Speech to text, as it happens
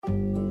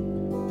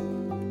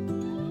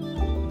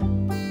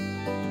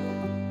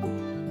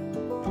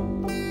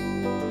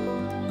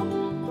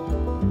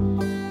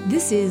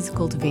This is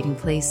Cultivating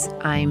Place.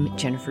 I'm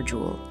Jennifer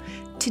Jewell.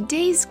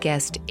 Today's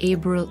guest,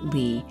 Abra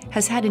Lee,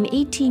 has had an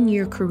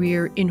 18-year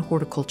career in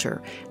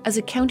horticulture as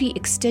a county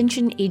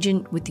extension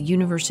agent with the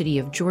University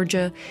of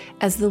Georgia,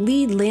 as the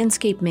lead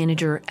landscape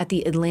manager at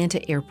the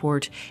Atlanta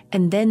airport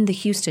and then the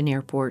Houston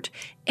airport,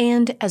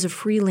 and as a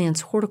freelance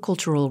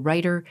horticultural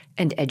writer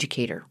and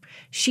educator.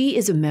 She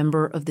is a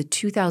member of the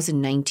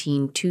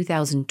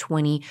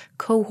 2019-2020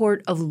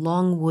 cohort of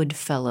Longwood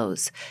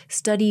Fellows,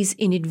 studies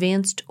in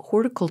advanced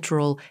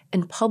horticultural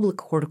and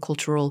public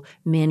horticultural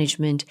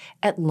management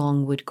at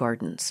Longwood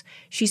Gardens.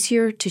 She's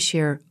here to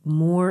share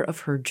more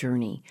of her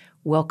journey.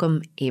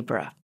 Welcome,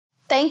 Abra.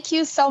 Thank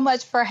you so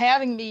much for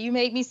having me. You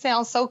made me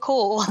sound so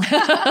cool.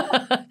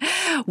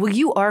 Well,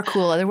 you are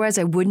cool. Otherwise,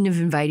 I wouldn't have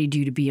invited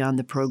you to be on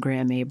the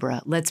program,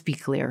 Abra. Let's be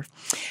clear.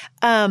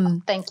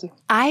 Thank you.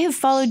 I have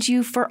followed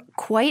you for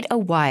quite a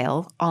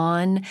while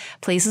on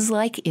places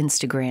like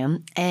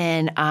Instagram,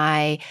 and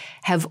I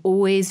have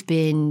always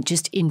been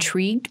just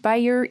intrigued by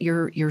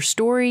your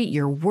story,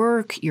 your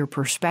work, your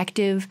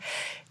perspective.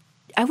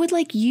 I would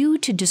like you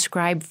to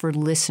describe for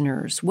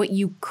listeners what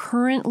you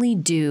currently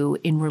do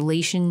in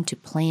relation to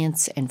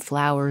plants and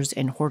flowers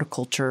and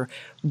horticulture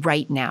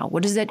right now.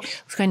 What does that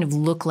kind of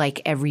look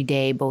like every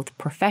day, both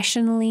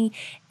professionally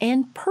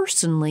and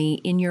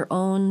personally in your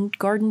own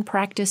garden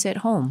practice at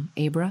home,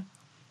 Abra?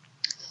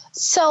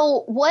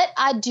 So what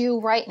I do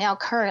right now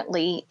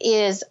currently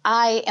is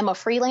I am a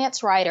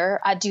freelance writer.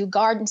 I do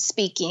garden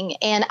speaking,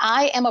 and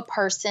I am a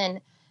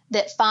person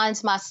that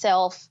finds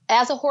myself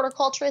as a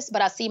horticulturist, but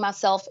I see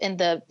myself in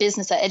the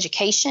business of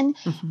education.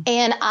 Mm-hmm.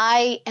 And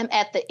I am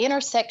at the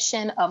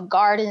intersection of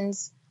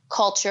gardens,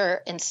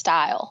 culture, and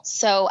style.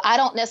 So I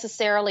don't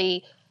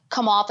necessarily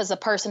come off as a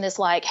person that's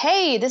like,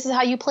 hey, this is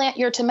how you plant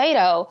your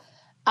tomato.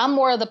 I'm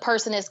more of the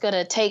person that's going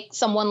to take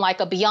someone like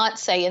a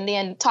Beyonce and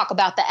then talk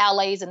about the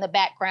alleys in the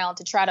background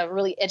to try to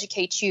really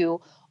educate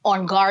you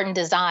on garden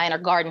design or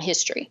garden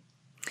history.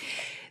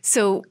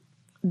 So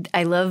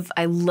I love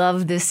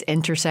this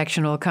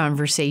intersectional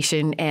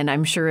conversation, and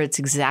I'm sure it's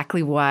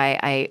exactly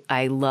why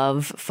I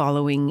love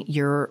following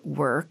your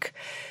work.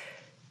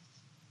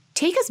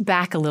 Take us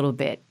back a little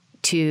bit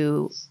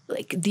to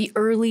like the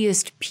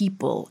earliest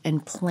people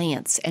and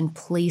plants and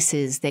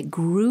places that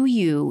grew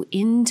you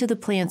into the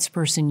plants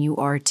person you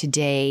are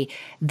today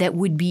that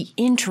would be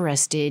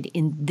interested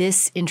in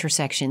this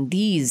intersection,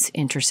 these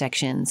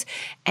intersections,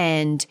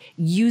 and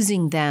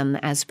using them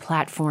as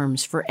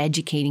platforms for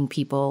educating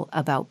people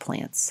about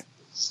plants.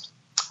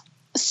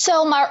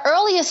 So my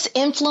earliest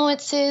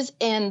influences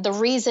and the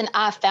reason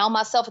I found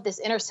myself at this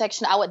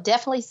intersection, I would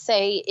definitely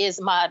say is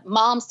my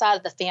mom's side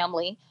of the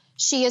family.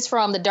 She is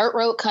from the dirt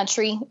road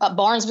country,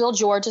 Barnesville,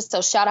 Georgia.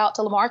 So shout out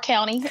to Lamar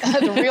County,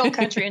 the real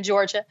country in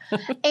Georgia.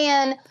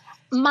 And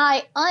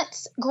my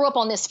aunts grew up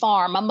on this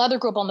farm. My mother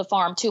grew up on the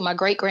farm too, my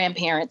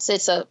great-grandparents.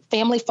 It's a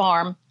family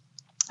farm.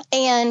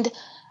 And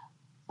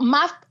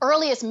my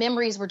earliest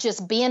memories were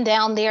just being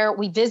down there.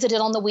 We visited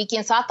on the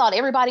weekends. So I thought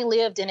everybody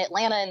lived in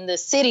Atlanta in the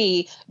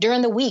city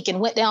during the week and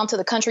went down to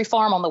the country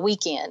farm on the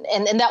weekend.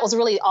 And that was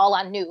really all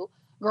I knew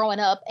growing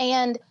up.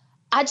 And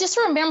I just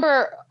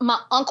remember my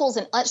uncles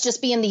and aunts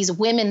just being these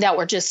women that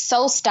were just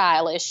so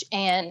stylish.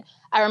 And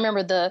I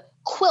remember the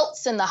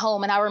quilts in the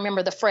home, and I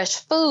remember the fresh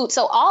food.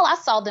 So all I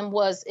saw them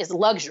is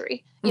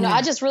luxury. You know,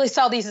 I just really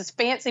saw these as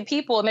fancy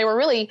people, and they were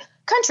really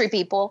country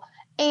people.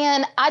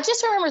 And I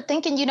just remember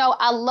thinking,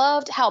 I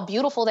loved how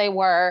beautiful they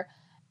were.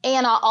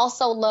 And I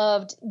also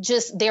loved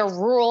just their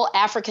rural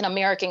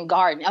African-American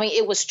garden. I mean,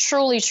 it was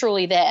truly,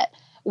 truly that,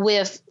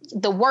 with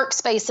the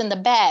workspace in the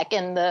back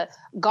and the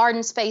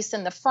garden space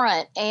in the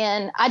front.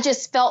 And I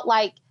just felt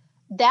like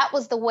that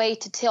was the way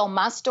to tell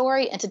my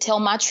story and to tell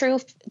my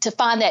truth, to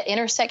find that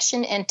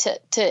intersection and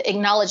to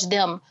acknowledge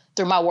them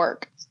through my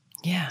work.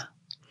 Yeah.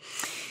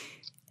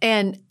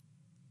 And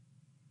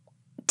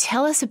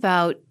tell us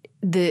about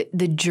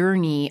the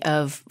journey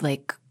of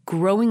like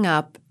growing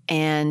up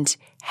and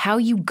how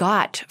you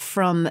got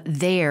from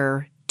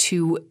there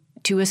to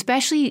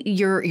especially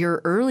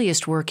your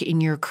earliest work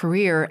in your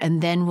career,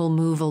 and then we'll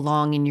move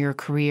along in your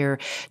career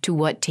to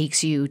what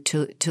takes you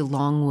to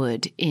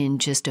Longwood in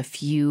just a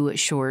few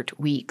short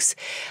weeks.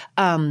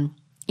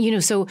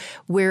 So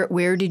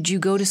where did you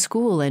go to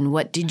school, and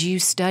what did you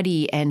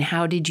study, and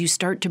how did you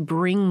start to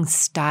bring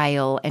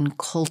style and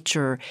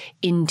culture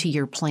into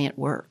your plant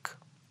work?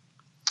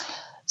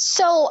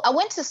 So I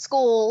went to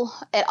school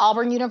at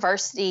Auburn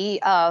University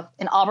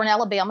in Auburn,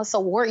 Alabama.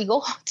 So War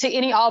Eagle to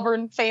any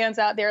Auburn fans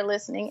out there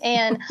listening.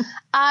 And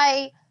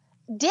I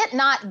did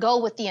not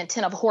go with the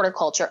intent of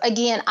horticulture.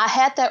 Again, I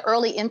had that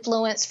early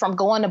influence from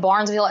going to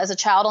Barnesville as a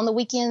child on the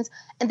weekends.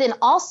 And then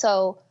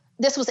also,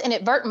 this was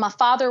inadvertent. My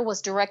father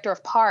was director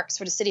of parks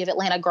for the city of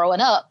Atlanta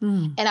growing up.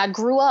 And I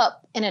grew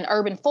up in an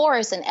urban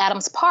forest in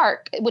Adams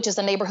Park, which is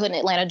a neighborhood in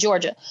Atlanta,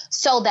 Georgia.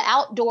 So the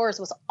outdoors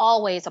was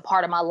always a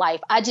part of my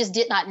life. I just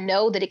did not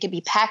know that it could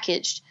be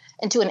packaged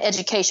into an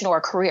education or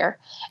a career.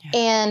 Yeah.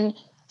 And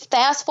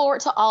fast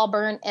forward to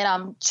Auburn, and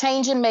I'm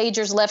changing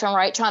majors left and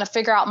right, trying to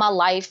figure out my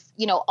life,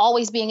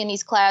 always being in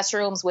these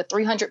classrooms with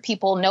 300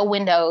 people, no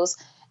windows.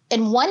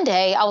 And one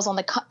day I was on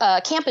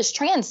the campus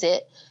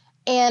transit,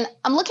 and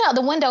I'm looking out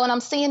the window and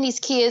I'm seeing these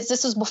kids.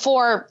 This was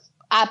before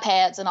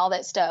iPads and all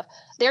that stuff.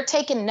 They're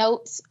taking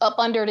notes up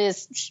under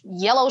this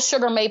yellow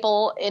sugar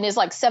maple, and it's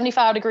like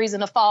 75 degrees in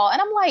the fall.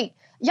 And I'm like,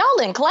 y'all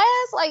in class?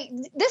 Like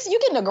this, you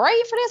getting a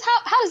grade for this?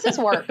 How does this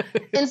work?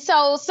 And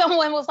so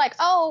someone was like,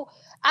 oh,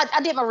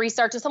 I did my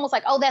research, and someone was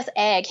like, oh, that's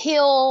Ag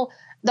Hill.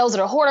 Those are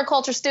the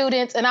horticulture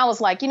students. And I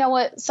was like, you know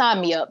what? Sign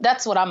me up.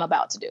 That's what I'm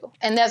about to do.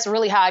 And that's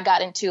really how I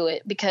got into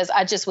it, because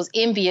I just was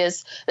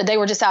envious that they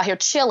were just out here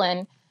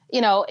chilling,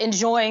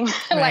 enjoying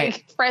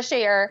like fresh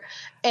air.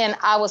 And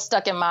I was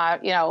stuck in my,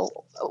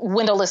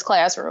 windowless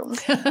classroom.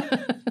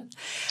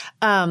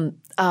 The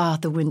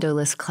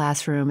windowless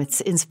classroom. It's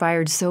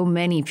inspired so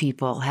many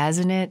people,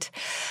 hasn't it?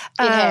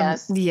 It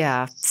has.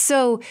 Yeah.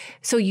 So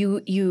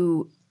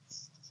you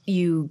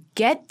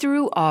get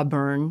through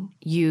Auburn,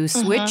 you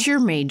switch your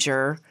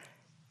major,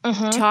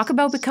 talk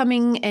about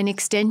becoming an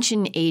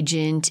extension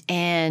agent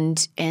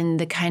and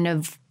the kind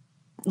of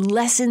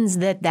lessons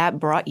that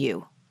brought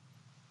you.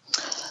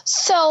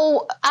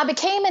 So I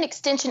became an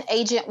extension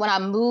agent when I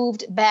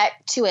moved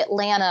back to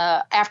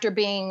Atlanta after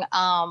being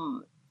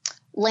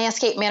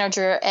landscape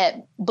manager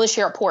at Bush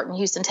Airport in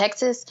Houston,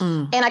 Texas.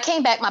 And I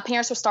came back. My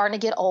parents were starting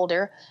to get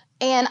older.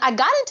 And I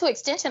got into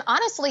extension.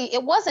 Honestly,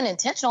 it wasn't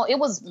intentional. It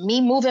was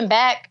me moving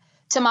back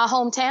to my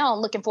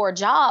hometown looking for a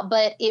job.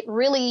 But it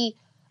really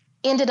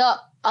ended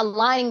up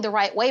aligning the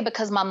right way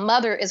because my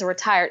mother is a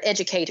retired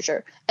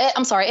educator.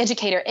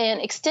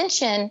 And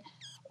extension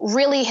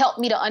really helped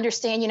me to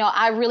understand,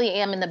 I really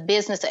am in the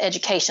business of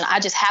education. I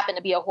just happen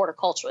to be a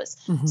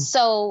horticulturist.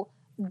 So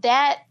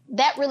that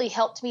really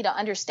helped me to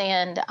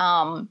understand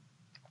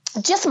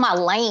just my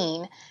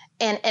lane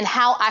and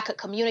how I could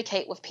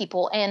communicate with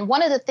people. And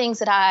one of the things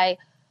that I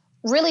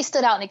really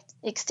stood out in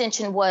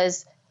extension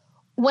was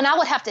when I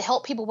would have to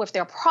help people with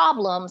their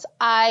problems,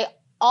 I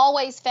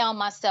always found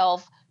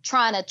myself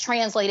trying to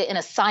translate it in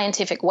a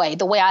scientific way,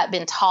 the way I had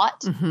been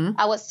taught.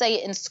 I would say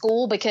it in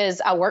school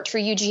because I worked for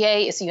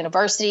UGA. It's a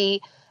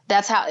university.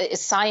 That's how it's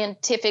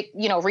scientific,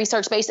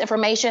 research-based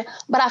information.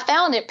 But I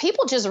found that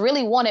people just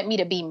really wanted me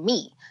to be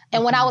me.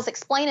 And when I was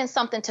explaining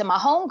something to my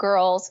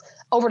homegirls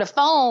over the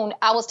phone,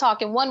 I was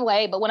talking one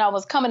way, but when I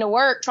was coming to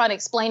work trying to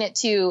explain it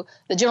to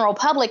the general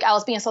public, I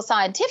was being so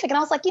scientific. And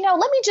I was like, let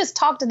me just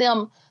talk to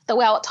them the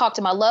way I would talk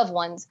to my loved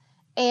ones.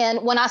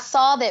 And when I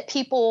saw that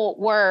people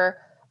were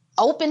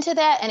open to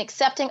that and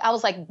accepting, I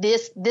was like,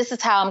 this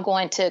is how I'm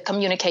going to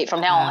communicate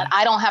from now on.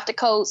 I don't have to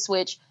code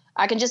switch.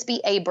 I can just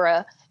be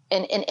Abra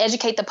and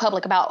educate the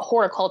public about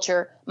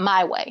horticulture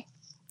my way.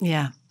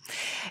 Yeah.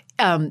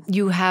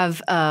 You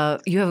have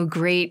a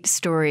great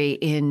story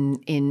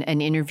in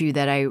an interview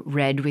that I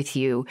read with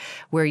you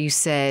where you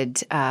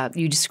said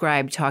you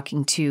described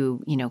talking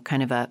to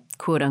kind of a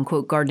quote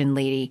unquote garden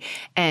lady,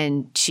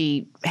 and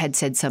she had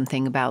said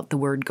something about the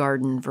word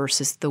garden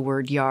versus the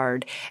word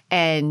yard,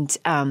 and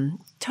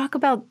talk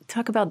about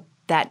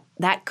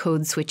that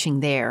code switching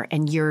there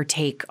and your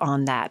take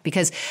on that,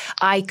 because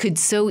I could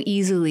so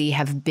easily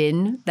have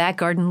been that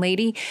garden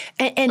lady,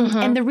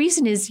 and the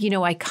reason is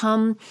I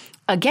come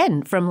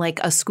again from like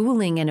a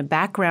schooling and a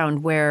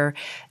background where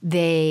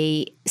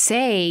they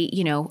say,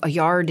 a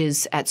yard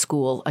is at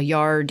school, a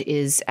yard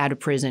is at a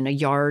prison, a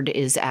yard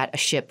is at a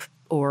ship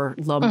or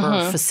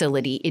lumber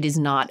facility. It is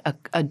not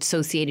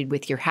associated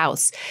with your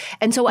house.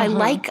 And so I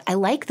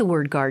like the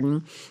word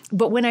garden.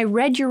 But when I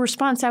read your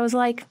response, I was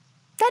like,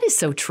 that is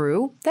so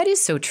true. That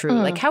is so true.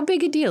 Like, how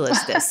big a deal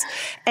is this?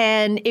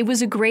 And it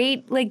was a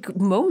great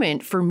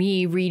moment for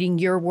me reading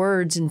your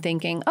words and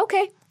thinking,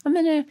 okay, I'm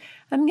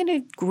gonna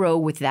grow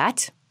with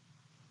that.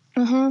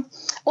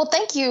 Well,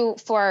 thank you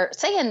for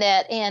saying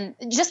that. And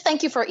just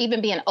thank you for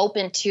even being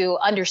open to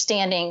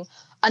understanding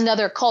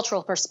another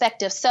cultural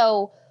perspective.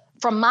 So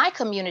from my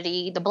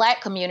community, the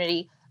Black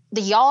community,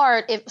 the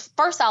yard, the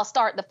first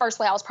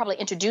way I was probably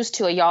introduced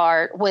to a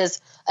yard was,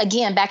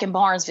 again, back in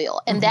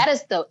Barnesville. And that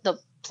is the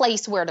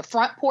place where the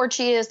front porch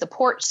is, the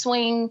porch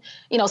swing,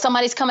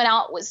 somebody's coming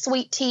out with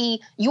sweet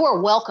tea. You are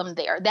welcome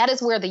there. That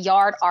is where the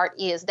yard art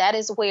is. That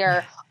is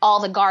where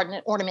all the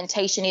garden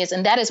ornamentation is.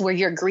 And that is where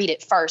you're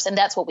greeted first. And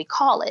that's what we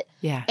call it.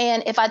 Yeah.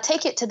 And if I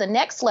take it to the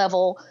next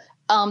level,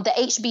 the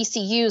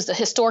HBCUs, the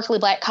historically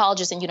Black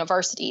colleges and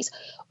universities,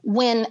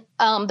 when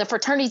the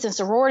fraternities and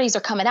sororities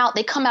are coming out,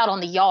 they come out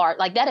on the yard.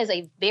 Like, that is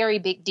a very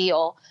big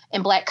deal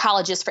in Black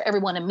colleges for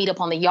everyone to meet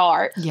up on the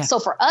yard. Yeah. So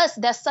for us,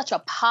 that's such a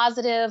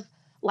positive,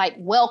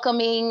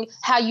 welcoming,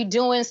 how you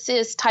doing,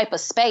 sis type of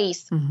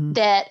space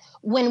that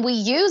when we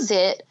use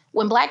it,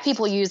 when Black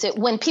people use it,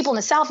 when people in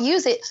the South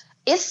use it,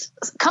 it's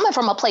coming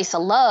from a place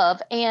of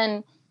love.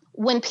 And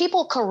when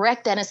people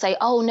correct that and say,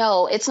 oh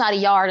no, it's not a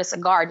yard, it's a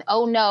garden.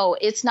 Oh no,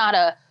 it's not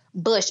a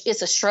bush,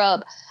 it's a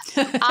shrub.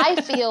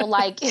 I feel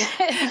like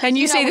and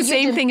you say the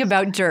same thing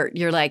about dirt.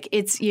 You're like,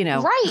 it's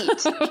right.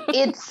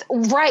 It's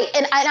right.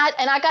 And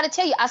I got to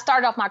tell you, I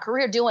started off my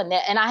career doing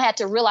that, and I had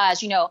to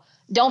realize,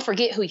 don't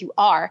forget who you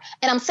are.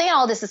 And I'm saying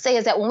all this to say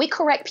is that when we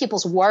correct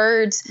people's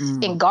words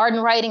in garden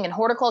writing and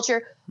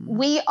horticulture,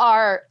 we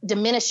are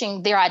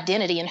diminishing their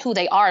identity and who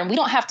they are. And we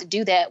don't have to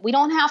do that. We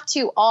don't have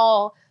to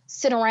all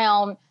sit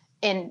around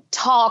and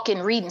talk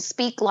and read and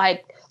speak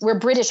like we're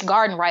British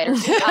garden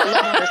writers. I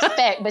love and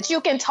respect, but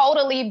you can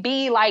totally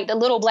be like the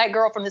little black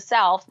girl from the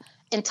South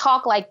and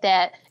talk like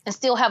that and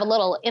still have a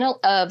little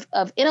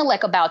of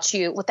intellect about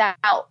you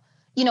without,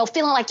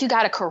 feeling like you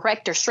got to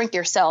correct or shrink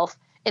yourself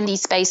in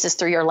these spaces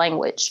through your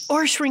language.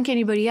 Or shrink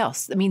anybody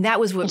else. I mean, that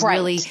was what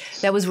really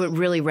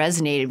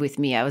resonated with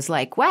me. I was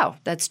like, wow,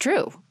 that's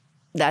true.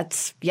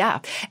 Yeah.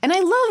 And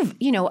I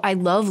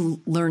love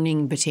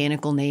learning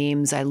botanical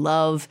names. I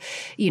love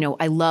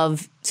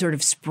sort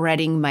of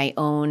spreading my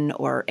own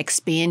or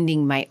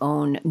expanding my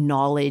own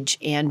knowledge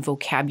and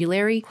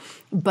vocabulary.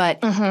 But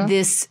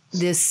this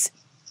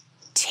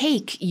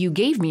take you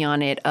gave me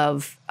on it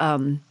of,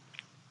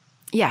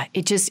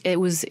 it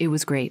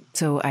was great.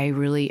 So I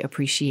really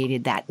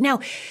appreciated that. Now,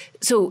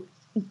 so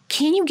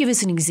can you give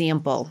us an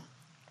example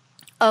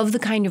of the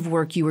kind of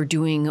work you were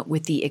doing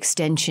with the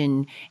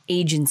extension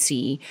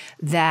agency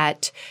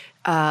that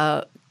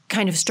kind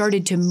of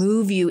started to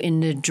move you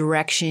in the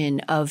direction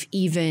of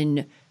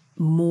even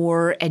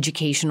more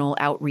educational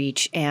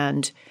outreach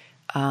and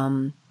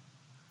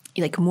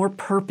like more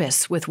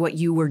purpose with what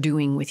you were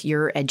doing with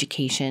your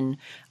education?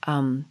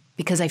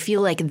 Because I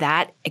feel like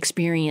that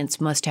experience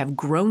must have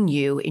grown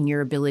you in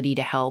your ability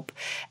to help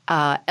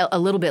a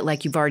little bit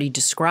like you've already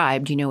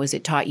described, as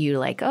it taught you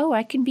like, oh,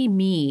 I can be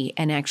me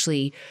and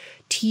actually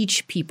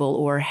teach people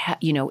or,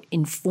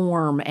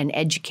 inform and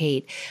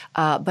educate.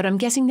 But I'm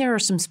guessing there are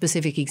some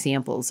specific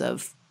examples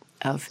of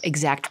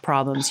exact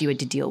problems you had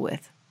to deal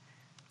with.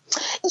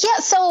 Yeah.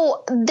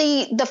 So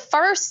the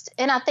first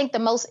and I think the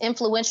most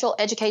influential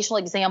educational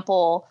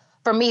example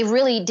for me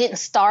really didn't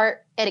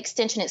start at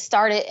Extension. It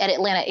started at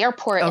Atlanta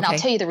Airport. Okay. And I'll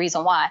tell you the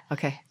reason why.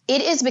 Okay.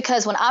 It is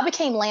because when I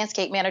became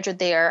landscape manager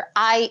there,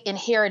 I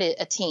inherited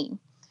a team.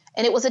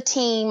 And it was a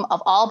team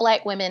of all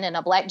Black women and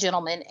a Black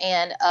gentleman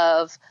and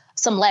of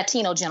some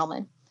Latino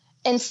gentlemen.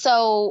 And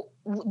so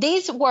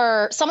these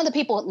were some of the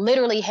people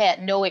literally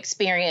had no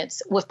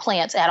experience with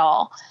plants at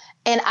all.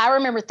 And I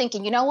remember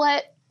thinking, you know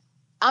what?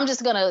 I'm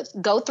just going to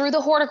go through the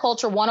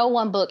Horticulture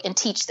 101 book and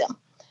teach them.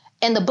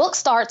 And the book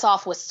starts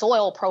off with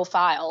soil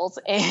profiles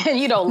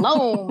and,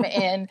 loam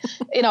and,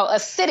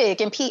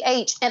 acidic and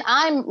pH. And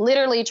I'm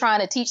literally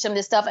trying to teach them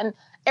this stuff. And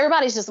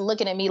everybody's just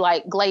looking at me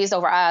like glazed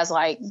over eyes,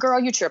 like,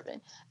 girl, you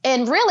tripping.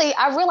 And really,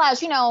 I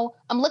realized,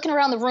 I'm looking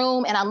around the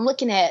room and I'm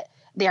looking at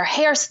their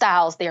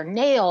hairstyles, their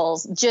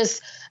nails,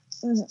 just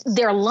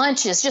their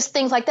lunches, just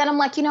things like that. I'm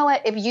like, you know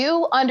what? If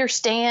you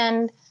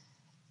understand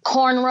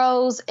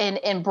cornrows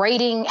and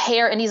braiding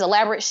hair in these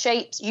elaborate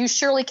shapes, you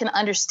surely can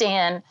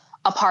understand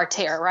a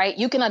parterre, right?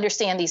 You can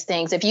understand these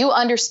things. If you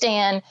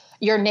understand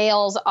your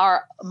nails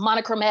are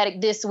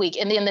monochromatic this week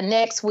and then the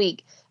next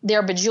week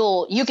they're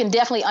bejeweled, you can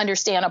definitely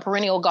understand a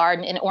perennial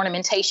garden and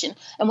ornamentation.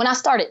 And when I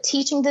started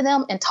teaching to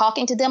them and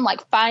talking to them,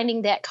 like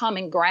finding that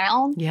common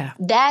ground,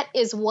 that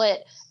is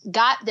what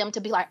got them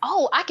to be like,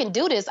 oh, I can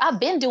do this. I've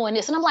been doing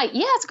this. And I'm like,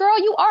 yes, girl,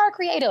 you are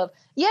creative.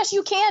 Yes,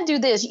 you can do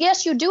this.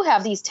 Yes, you do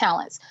have these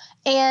talents.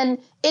 And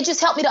it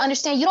just helped me to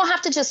understand you don't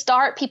have to just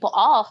start people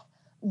off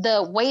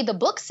the way the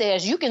book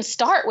says. You can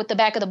start with the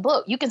back of the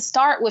book. You can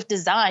start with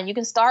design. You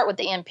can start with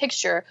the end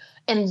picture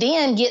and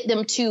then get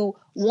them to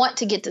want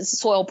to get to the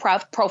soil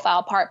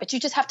profile part. But you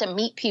just have to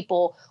meet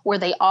people where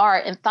they are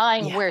and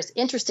find where it's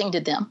interesting to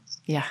them.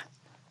 Yeah,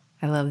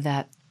 I love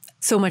that.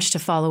 So much to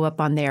follow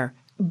up on there.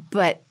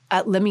 But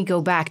let me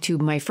go back to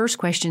my first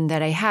question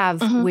that I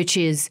have, which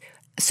is,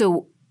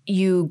 so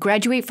you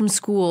graduate from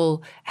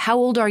school. How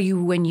old are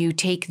you when you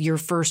take your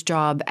first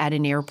job at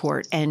an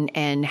airport?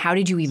 And how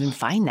did you even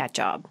find that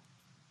job?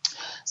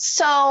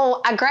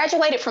 So I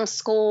graduated from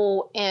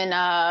school in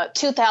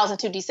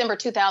 2002, December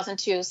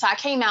 2002. So I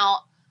came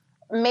out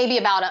maybe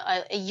about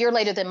a year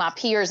later than my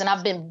peers. And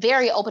I've been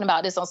very open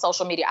about this on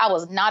social media. I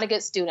was not a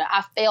good student.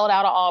 I failed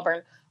out of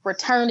Auburn,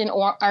 returned and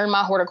earned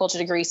my horticulture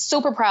degree.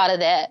 Super proud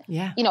of that.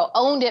 Yeah.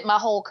 Owned it my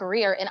whole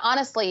career. And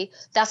honestly,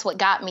 that's what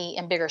got me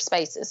in bigger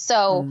spaces.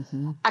 So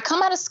I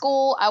come out of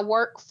school. I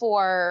work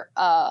for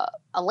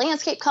a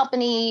landscape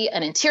company,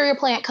 an interior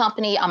plant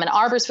company. I'm an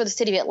arborist for the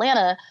city of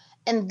Atlanta.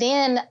 And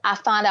then I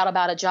find out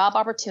about a job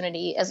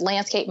opportunity as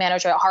landscape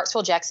manager at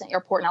Hartsfield-Jackson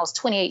Airport. And I was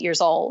 28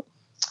 years old.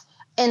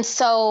 And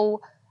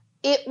so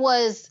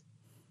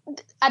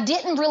I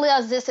didn't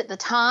realize this at the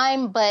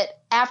time, but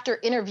after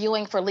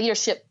interviewing for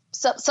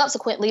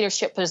subsequent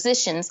leadership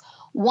positions,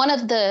 one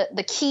of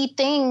the key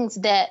things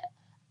that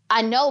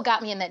I know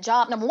got me in that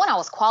job, number one, I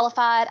was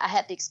qualified. I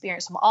had the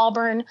experience from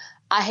Auburn.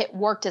 I had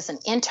worked as an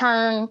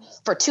intern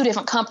for 2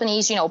 different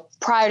companies,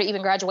 prior to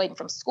even graduating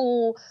from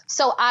school.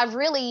 So I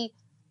really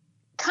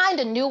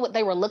kind of knew what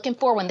they were looking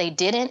for when they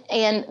didn't.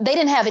 And they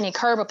didn't have any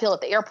curb appeal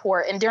at the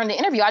airport. And during the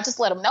interview, I just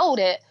let them know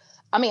that,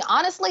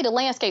 honestly, the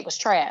landscape was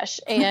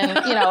trash. And,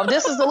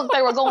 this is the look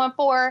they were going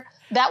for.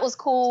 That was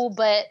cool.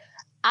 But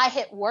I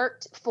had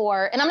worked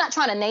for, and I'm not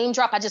trying to name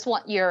drop, I just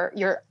want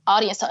your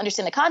audience to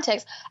understand the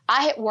context.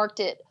 I had worked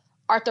at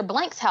Arthur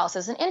Blank's house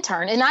as an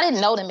intern, and I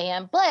didn't know the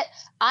man, but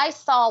I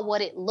saw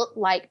what it looked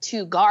like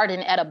to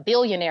garden at a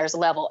billionaire's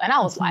level. And I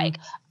was like,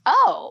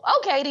 oh,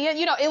 okay. Then,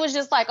 it was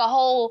just like a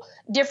whole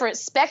different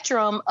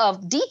spectrum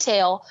of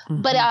detail.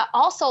 But I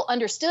also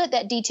understood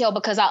that detail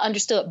because I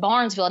understood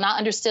Barnesville, and I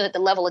understood the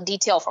level of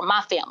detail from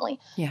my family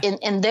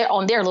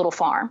on their little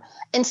farm.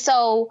 And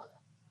so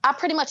I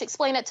pretty much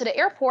explained it to the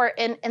airport,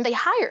 and they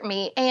hired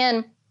me.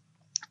 And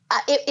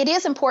it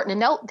is important to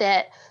note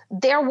that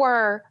there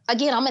were,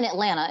 again, I'm in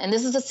Atlanta, and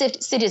this is a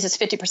city that's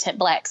 50%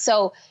 Black.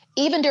 So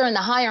even during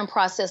the hiring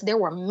process, there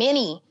were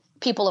many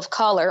people of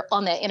color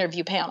on that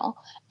interview panel.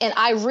 And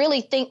I really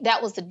think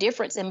that was the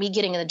difference in me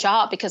getting the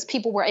job, because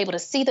people were able to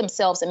see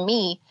themselves in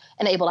me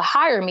and able to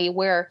hire me,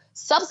 where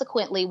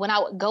subsequently when I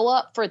would go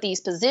up for these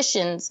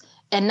positions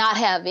and not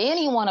have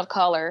anyone of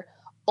color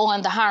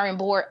on the hiring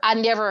board, I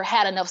never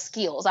had enough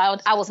skills.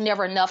 I was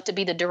never enough to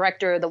be the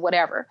director or the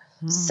whatever.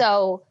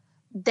 So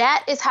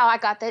that is how I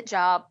got that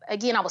job.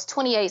 Again, I was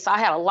 28, so I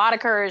had a lot of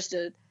courage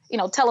to,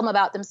 tell them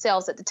about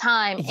themselves at the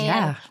time.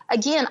 Yeah. And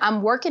again,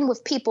 I'm working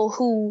with people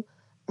who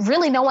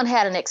really no one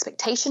had an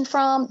expectation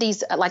from.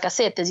 These, like I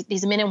said,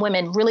 these men and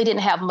women really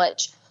didn't have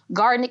much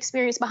garden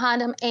experience behind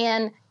them.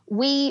 And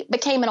we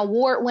became an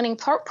award-winning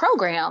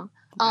program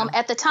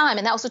at the time.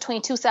 And that was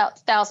between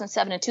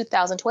 2007 and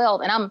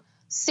 2012. And I'm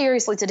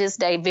seriously, to this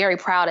day, very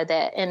proud of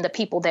that and the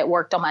people that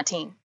worked on my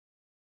team.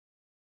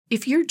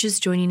 If you're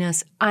just joining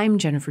us, I'm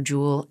Jennifer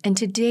Jewell, and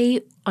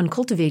today on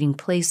Cultivating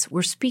Place,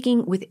 we're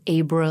speaking with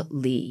Abra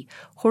Lee,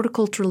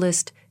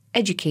 horticulturalist,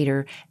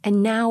 educator,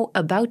 and now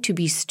about to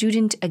be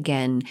student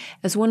again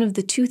as one of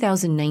the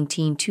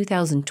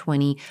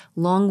 2019-2020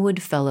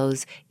 Longwood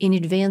Fellows in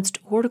Advanced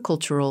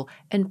Horticultural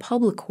and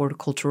Public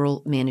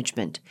Horticultural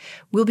Management.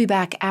 We'll be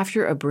back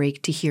after a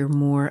break to hear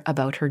more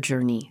about her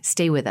journey.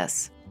 Stay with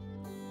us.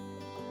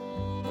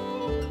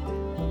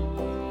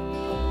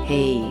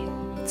 Hey,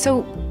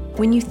 so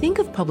when you think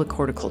of public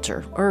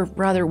horticulture, or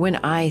rather when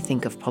I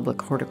think of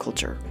public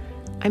horticulture,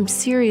 I'm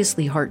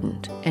seriously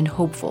heartened and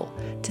hopeful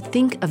to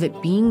think of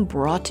it being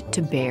brought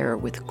to bear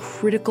with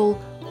critical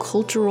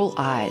cultural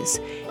eyes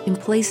in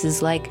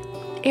places like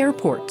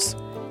airports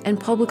and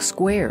public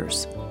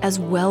squares, as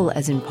well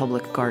as in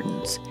public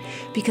gardens,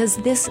 because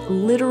this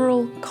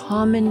literal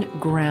common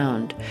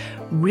ground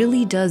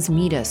really does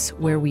meet us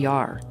where we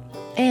are,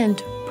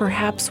 and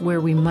perhaps where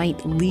we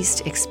might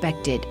least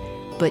expect it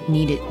but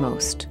need it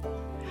most.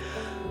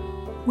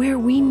 Where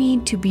we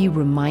need to be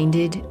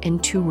reminded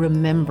and to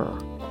remember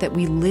that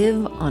we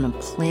live on a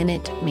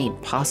planet made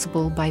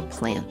possible by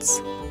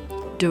plants.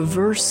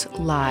 Diverse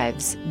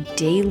lives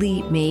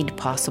daily made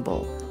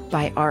possible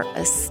by our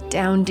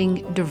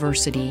astounding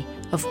diversity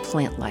of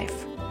plant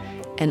life.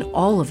 And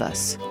all of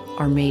us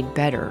are made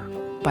better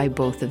by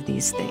both of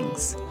these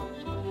things.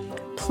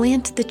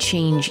 Plant the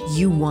change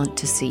you want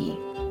to see.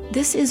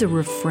 This is a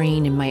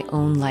refrain in my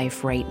own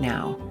life right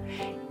now.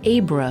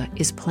 Abra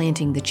is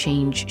planting the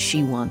change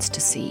she wants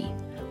to see,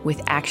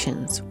 with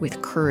actions,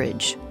 with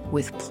courage,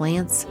 with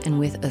plants, and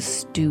with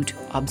astute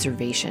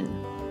observation.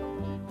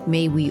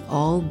 May we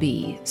all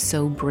be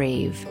so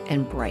brave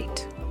and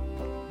bright.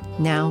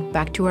 Now,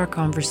 back to our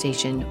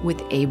conversation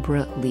with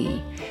Abra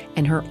Lee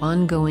and her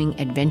ongoing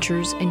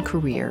adventures and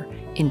career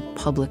in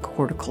public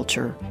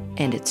horticulture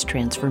and its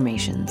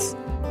transformations.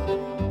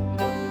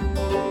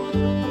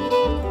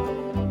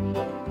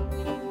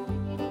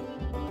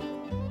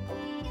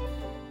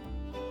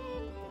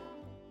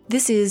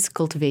 This is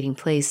Cultivating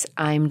Place.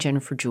 I'm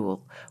Jennifer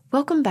Jewell.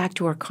 Welcome back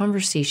to our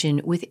conversation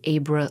with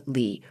Abra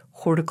Lee,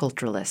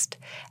 horticulturalist.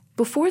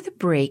 Before the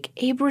break,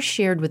 Abra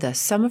shared with us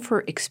some of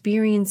her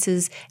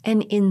experiences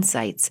and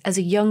insights as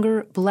a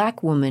younger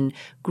Black woman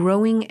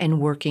growing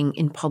and working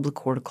in public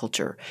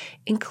horticulture,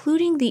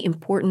 including the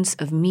importance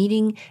of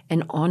meeting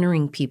and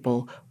honoring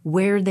people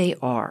where they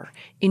are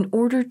in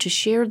order to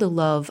share the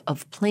love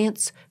of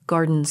plants,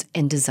 gardens,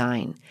 and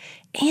design,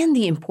 and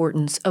the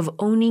importance of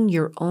owning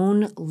your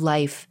own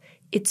life,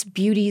 its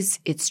beauties,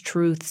 its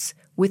truths,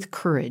 with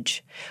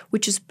courage,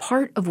 which is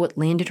part of what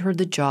landed her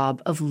the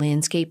job of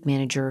landscape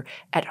manager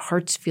at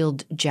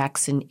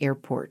Hartsfield-Jackson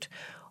Airport,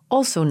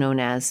 also known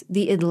as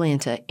the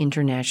Atlanta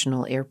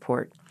International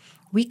Airport.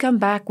 We come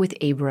back with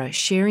Abra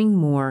sharing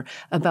more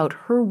about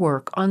her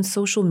work on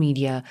social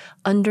media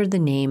under the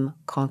name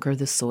Conquer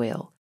the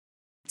Soil.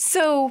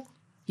 So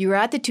you're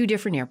at the two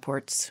different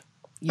airports.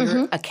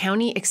 You're a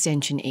county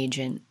extension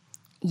agent.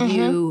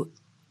 You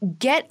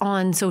get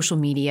on social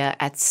media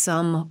at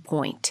some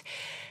point.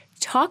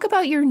 Talk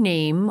about your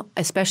name,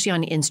 especially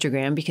on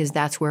Instagram, because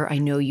that's where I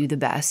know you the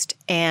best,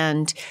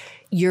 and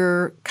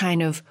your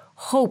kind of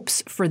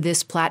hopes for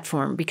this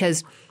platform.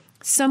 Because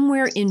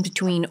somewhere in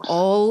between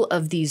all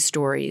of these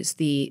stories,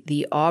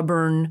 the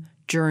Auburn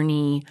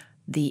journey,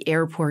 the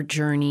airport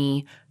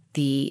journey,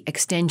 the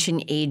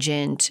extension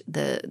agent,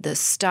 the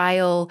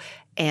style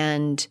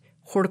and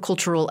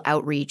horticultural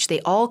outreach,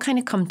 they all kind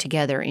of come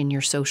together in your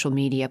social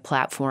media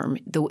platform,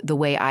 the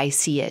way I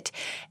see it.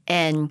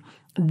 And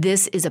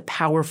this is a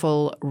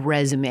powerful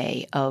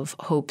resume of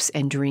hopes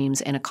and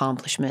dreams and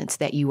accomplishments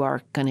that you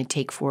are going to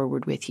take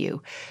forward with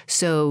you.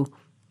 So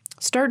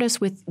start us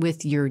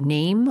with your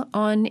name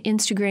on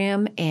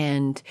Instagram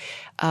and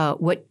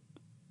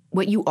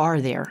what you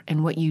are there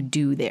and what you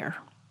do there.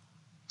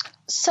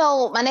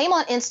 So my name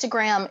on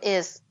Instagram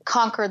is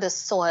Conquer the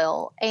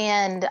Soil.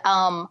 And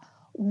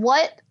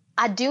what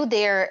I do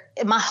there,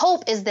 my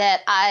hope is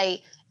that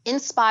I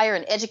inspire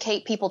and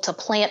educate people to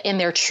plant in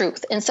their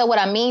truth. And so what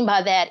I mean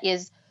by that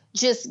is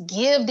just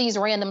give these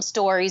random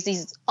stories,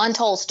 these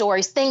untold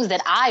stories, things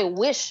that I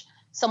wish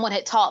someone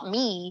had taught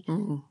me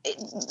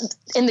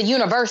in the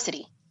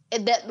university.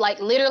 That like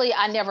literally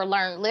I never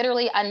learned.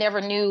 Literally I never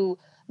knew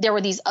there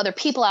were these other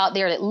people out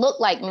there that looked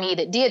like me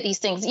that did these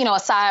things, you know,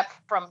 aside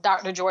from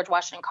Dr. George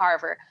Washington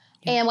Carver.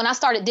 Yeah. And when I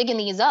started digging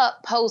these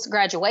up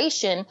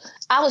post-graduation,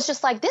 I was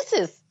just like, this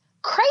is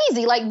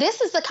crazy. Like,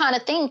 this is the kind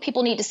of thing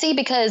people need to see,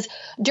 because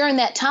during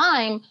that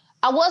time,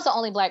 I was the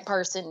only Black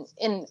person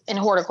in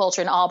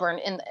horticulture in Auburn,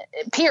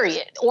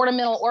 period,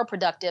 ornamental or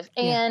productive.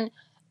 And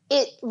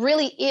it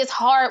really is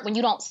hard when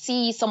you don't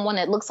see someone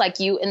that looks like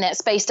you in that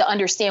space to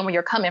understand where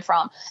you're coming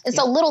from. And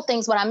so little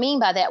things, what I mean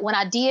by that, when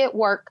I did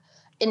work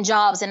in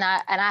jobs and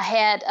I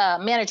had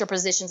manager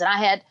positions and I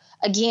had,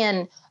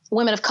 again,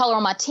 women of color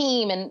on my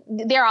team and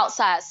they're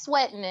outside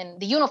sweating and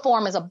the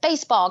uniform is a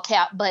baseball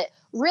cap, but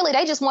really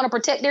they just want to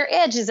protect their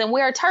edges and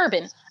wear a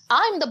turban.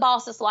 I'm the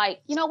boss that's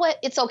like, you know what?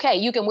 It's okay.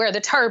 You can wear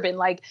the turban,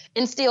 like,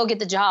 and still get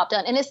the job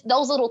done. And it's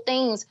those little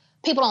things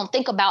people don't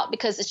think about,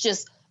 because it's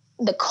just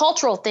the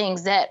cultural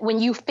things that when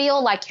you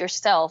feel like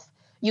yourself,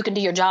 you can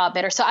do your job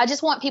better. So I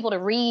just want people to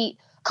read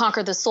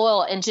Conquer the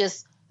Soil and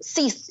just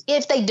see,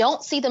 if they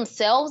don't see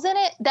themselves in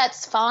it,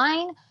 that's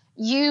fine.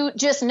 You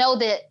just know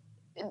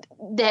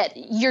that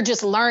you're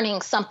just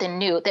learning something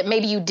new that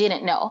maybe you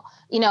didn't know,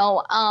 you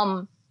know?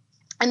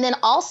 And then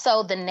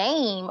also the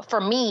name for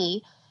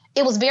me,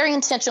 it was very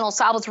intentional.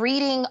 So I was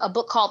reading a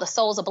book called The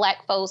Souls of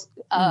Black Folks,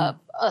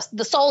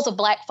 The Souls of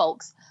Black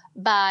Folks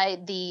by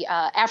the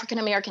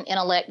African-American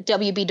intellect,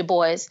 W.B. Du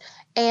Bois.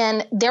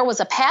 And there was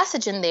a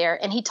passage in there,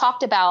 and he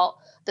talked about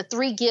the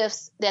three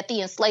gifts that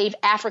the enslaved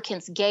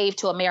Africans gave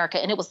to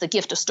America. And it was the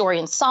gift of story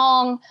and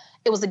song,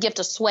 it was the gift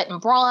of sweat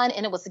and brawn,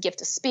 and it was the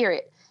gift of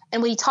spirit.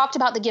 And when he talked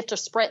about the gift of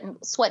sweat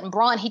and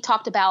brawn, he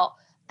talked about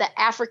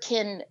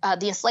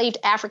the enslaved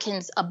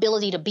Africans'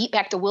 ability to beat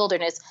back the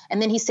wilderness. And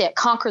then he said,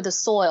 conquer the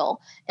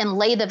soil and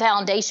lay the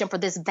foundation for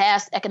this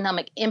vast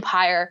economic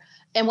empire.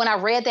 And when I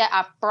read that,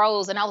 I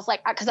froze, and I was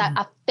like, because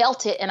I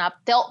felt it, and I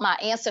felt my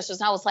ancestors.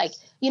 And I was like,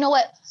 you know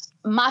what?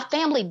 My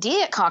family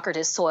did conquer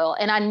this soil.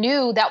 And I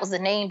knew that was the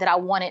name that I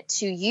wanted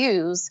to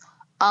use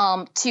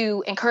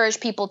to encourage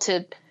people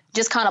to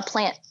just kind of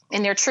plant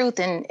in their truth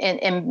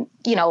and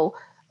you know,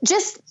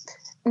 just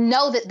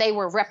know that they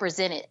were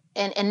represented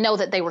and know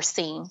that they were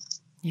seen.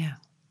 Yeah.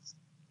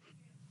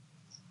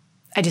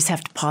 I just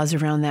have to pause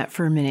around that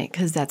for a minute,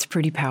 because that's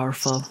pretty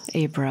powerful,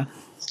 Abra.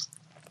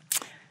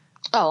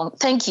 Oh,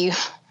 thank you.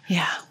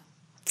 Yeah.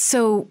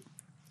 So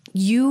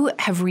you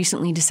have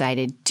recently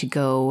decided to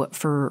go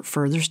for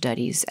further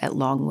studies at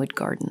Longwood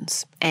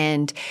Gardens.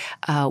 And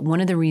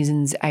one of the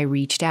reasons I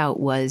reached out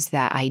was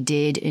that I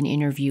did an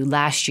interview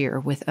last year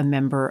with a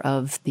member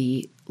of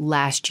the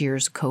last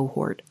year's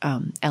cohort,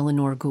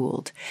 Eleanor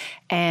Gould,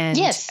 and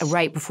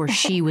right before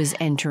she was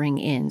entering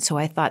in. So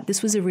I thought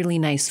this was a really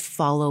nice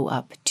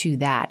follow-up to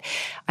that.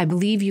 I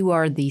believe you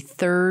are the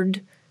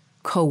third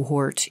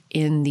cohort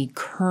in the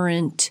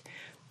current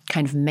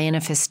kind of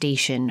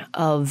manifestation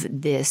of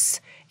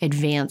this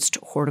advanced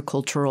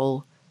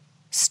horticultural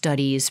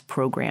studies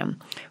program.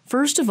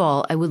 First of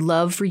all, I would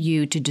love for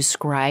you to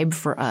describe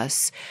for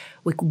us,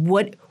 like,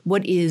 what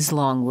is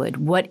Longwood?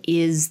 What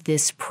is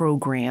this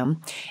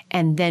program?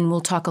 And then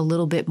we'll talk a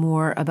little bit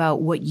more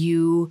about what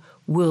you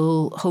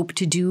will hope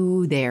to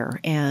do there.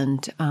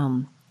 And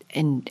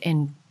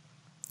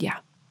yeah.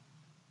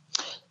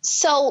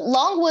 So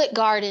Longwood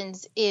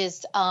Gardens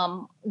is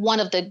one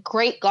of the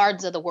great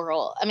gardens of the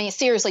world. I mean,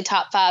 seriously,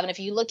 top 5. And if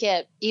you look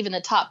at even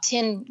the top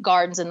 10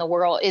 gardens in the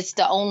world, it's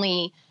the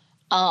only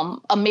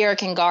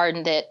American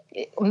garden that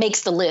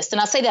makes the list. And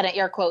I say that in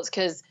air quotes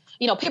because,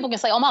 you know, people can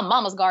say, oh, my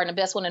mama's garden, the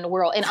best one in the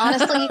world. And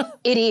honestly,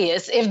 it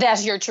is, if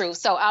that's your truth.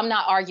 So I'm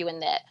not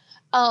arguing that.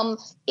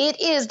 It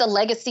is the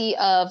legacy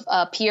of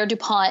Pierre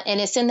DuPont, and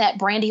it's in that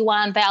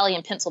Brandywine Valley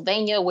in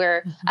Pennsylvania,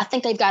 where I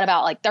think they've got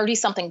about like 30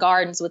 something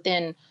gardens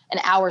within an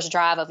hour's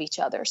drive of each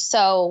other.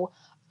 So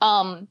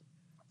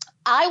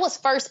I was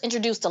first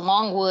introduced to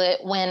Longwood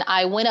when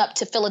I went up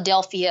to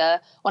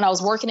Philadelphia when I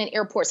was working in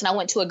airports, and I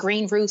went to a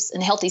Green Roofs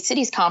and Healthy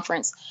Cities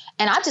conference,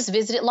 and I just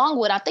visited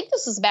Longwood. I think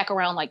this was back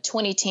around like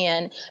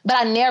 2010, but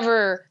I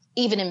never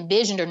even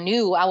envisioned or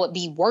knew I would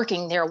be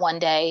working there one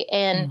day.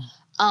 And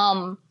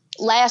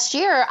last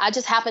year, I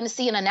just happened to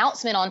see an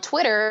announcement on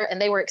Twitter,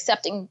 and they were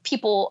accepting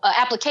people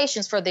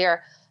applications for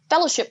their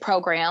fellowship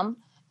program.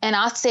 And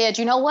I said,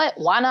 you know what?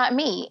 Why not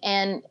me?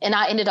 And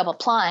I ended up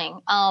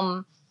applying.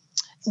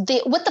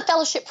 with the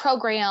fellowship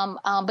program,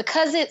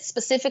 because it's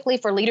specifically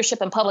for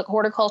leadership in public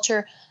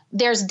horticulture,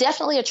 there's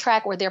definitely a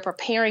track where they're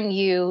preparing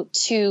you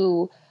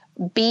to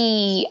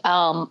be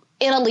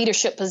in a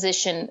leadership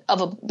position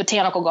of a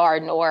botanical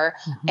garden or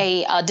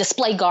a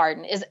display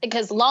garden,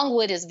 because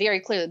Longwood is very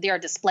clear that they're a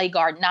display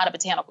garden, not a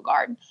botanical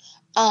garden.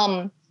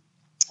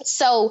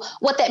 So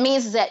what that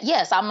means is that,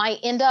 yes, I might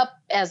end up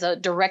as a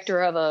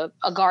director of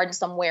a garden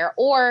somewhere,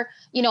 or,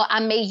 I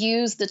may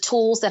use the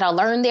tools that I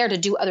learned there to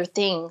do other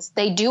things.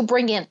 They do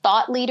bring in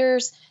thought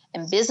leaders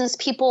and business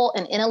people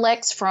and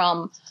intellects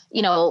from,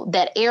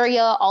 that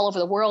area all over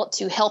the world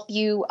to help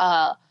you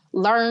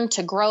learn,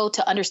 to grow,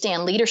 to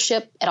understand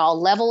leadership at all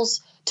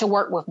levels, to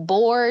work with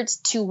boards,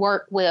 to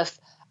work with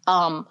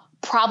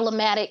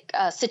problematic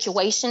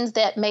situations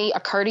that may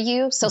occur to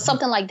you. So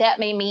something like that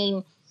may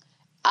mean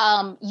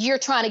you're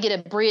trying to get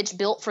a bridge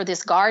built for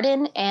this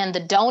garden, and the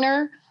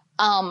donor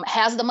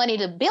has the money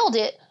to build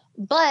it,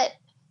 but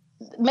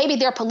maybe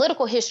their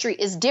political history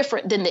is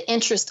different than the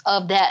interest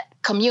of that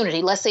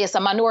community. Let's say it's a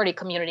minority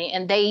community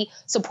and they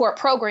support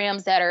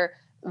programs that are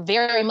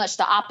very much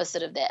the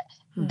opposite of that.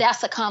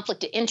 That's a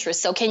conflict of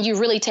interest. So can you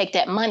really take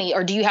that money,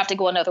 or do you have to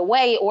go another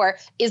way, or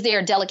is there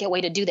a delicate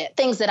way to do that?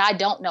 Things that I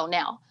don't know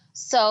now.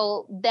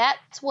 So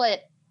that's what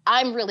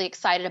I'm really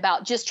excited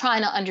about, just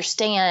trying to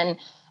understand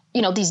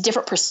these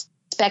different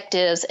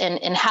perspectives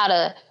and how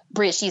to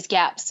bridge these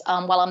gaps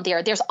while I'm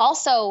there. There's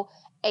also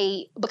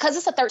because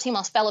it's a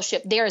 13-month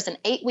fellowship, there is an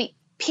 8-week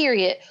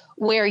period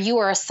where you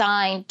are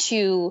assigned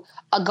to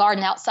a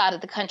garden outside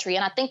of the country.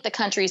 And I think the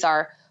countries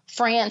are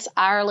France,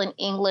 Ireland,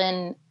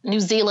 England, New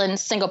Zealand,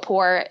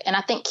 Singapore, and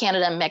I think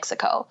Canada and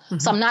Mexico.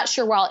 So I'm not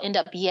sure where I'll end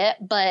up yet,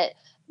 but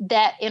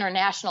that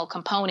international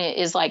component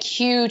is like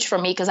huge for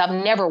me because I've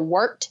never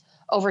worked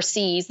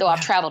overseas, though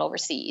I've traveled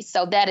overseas.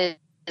 So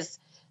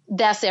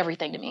that's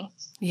everything to me.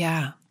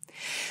 Yeah.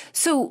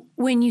 So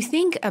when you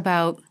think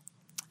about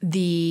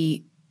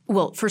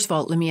first of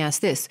all, let me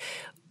ask this.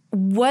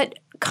 What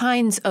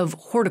kinds of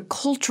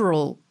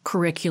horticultural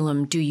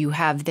curriculum do you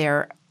have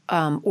there?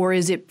 Or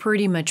is it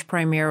pretty much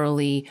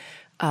primarily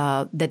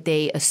that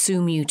they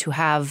assume you to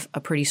have a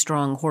pretty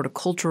strong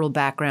horticultural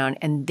background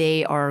and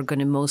they are going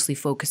to mostly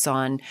focus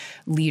on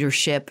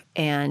leadership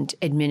and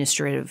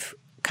administrative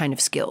kind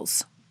of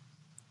skills?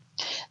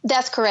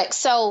 That's correct.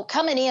 So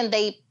coming in,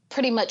 they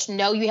pretty much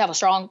know you have a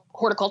strong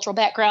horticultural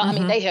background. I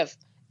mean, they have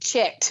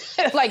checked,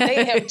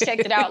 they have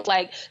checked it out,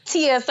 like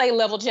TSA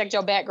level checked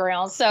your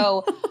background.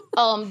 So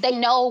they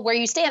know where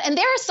you stand. And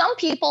there are some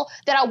people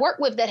that I work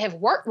with that have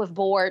worked with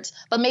boards,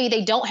 but maybe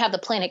they don't have the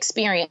plant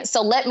experience.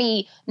 So let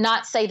me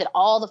not say that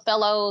all the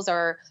fellows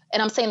are,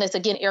 and I'm saying this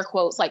again, air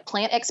quotes, like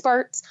plant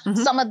experts.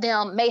 Some of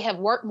them may have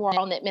worked more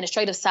on the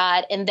administrative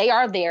side, and they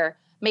are there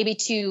maybe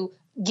to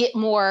get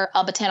more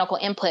botanical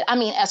input. I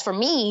mean, as for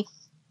me,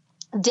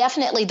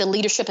 definitely the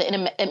leadership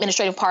and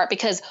administrative part,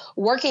 because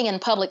working in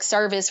public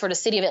service for the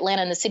city of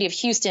Atlanta and the city of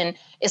Houston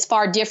is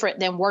far different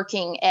than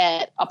working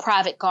at a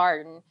private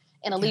garden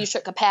in a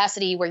leadership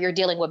capacity where you're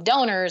dealing with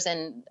donors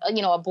and,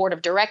 a board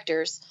of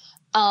directors.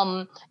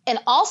 And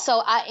also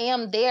I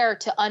am there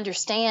to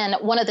understand.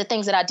 One of the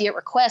things that I did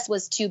request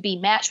was to be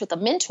matched with a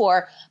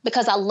mentor,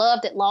 because I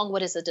love that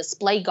Longwood is a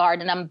display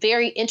garden. And I'm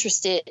very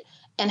interested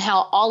and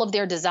how all of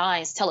their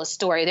designs tell a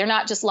story. They're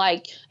not just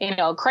like,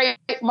 crepe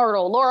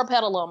myrtle, laura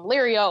petalum,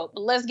 lirio,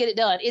 let's get it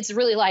done. It's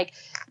really like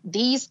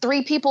these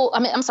three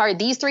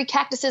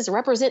cactuses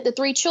represent the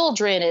three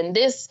children, and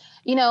this,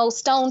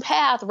 stone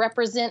path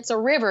represents a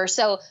river.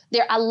 So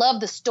I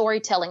love the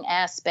storytelling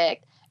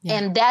aspect. Yeah.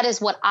 And that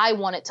is what I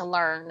wanted to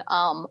learn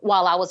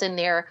while I was in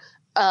there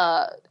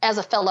as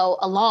a fellow,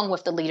 along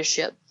with the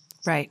leadership.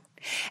 Right.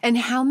 And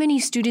how many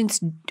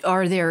students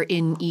are there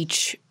in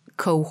each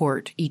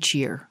cohort each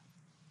year?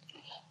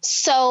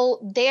 So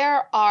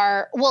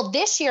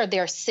this year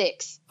there are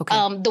 6.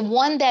 Okay. The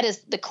one that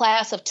is the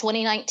class of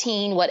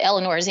 2019, what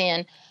Eleanor is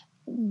in,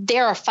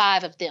 there are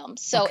 5 of them.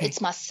 So It's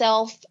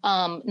myself,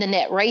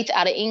 Nanette Wraith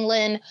out of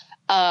England,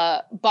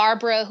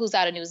 Barbara, who's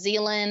out of New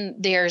Zealand.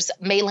 There's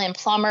Maylin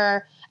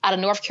Plummer out of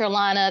North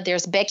Carolina.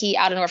 There's Becky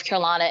out of North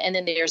Carolina. And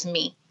then there's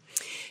me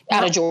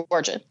out of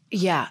Georgia.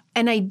 Yeah.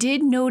 And I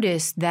did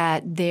notice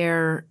that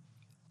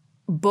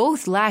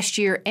both last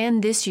year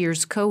and this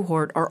year's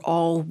cohort are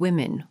all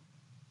women.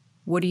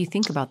 What do you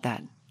think about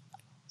that?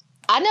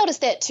 I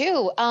noticed that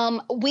too.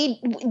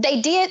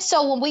 They did.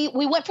 So when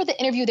we went for the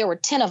interview, there were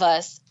 10 of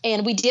us,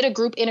 and we did a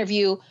group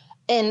interview.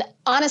 And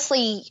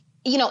honestly,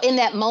 in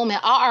that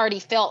moment, I already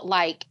felt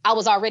like I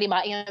was already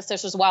my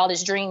ancestors'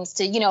 wildest dreams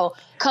to,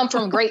 come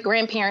from great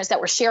grandparents that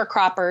were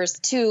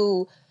sharecroppers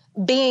to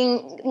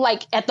being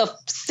like at the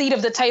seat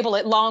of the table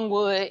at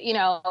Longwood,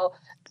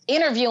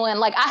 interviewing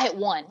like I had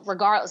won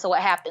regardless of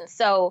what happened.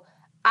 So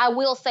I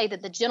will say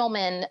that the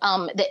gentlemen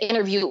that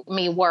interviewed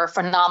me were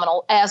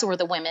phenomenal, as were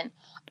the women.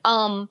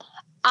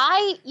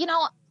 I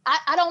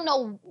don't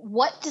know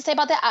what to say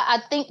about that. I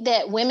think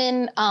that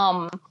women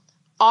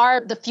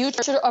are the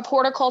future of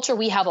horticulture.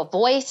 We have a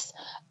voice.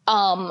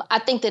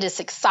 I think that it's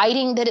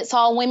exciting that it's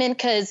all women,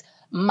 because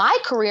my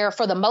career,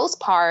 for the most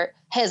part,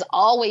 has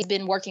always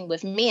been working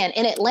with men.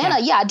 In Atlanta,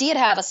 I did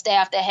have a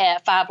staff that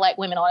had 5 Black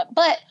women on it,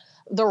 but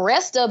the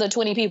rest of the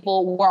 20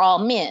 people were all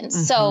men.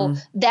 Mm-hmm. So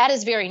that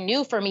is very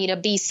new for me to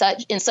be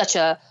in such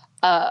a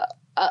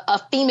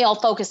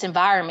female-focused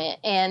environment,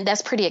 and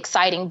that's pretty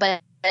exciting.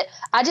 But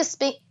I just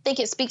think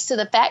it speaks to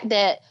the fact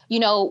that,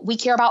 we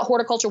care about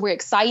horticulture, we're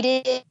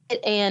excited,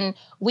 and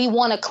we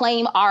want to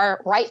claim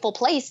our rightful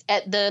place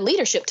at the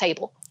leadership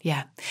table.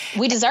 Yeah.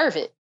 We deserve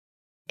it.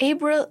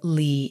 Abra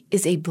Lee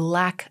is a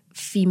Black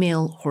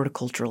female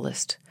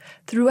horticulturalist.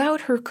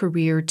 Throughout her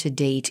career to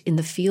date in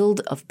the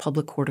field of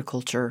public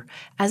horticulture,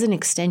 as an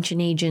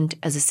extension agent,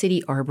 as a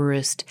city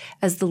arborist,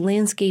 as the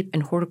landscape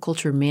and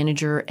horticulture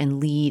manager and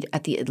lead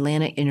at the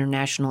Atlanta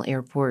International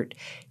Airport,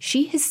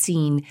 she has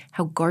seen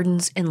how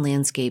gardens and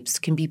landscapes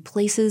can be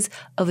places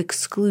of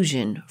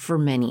exclusion for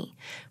many,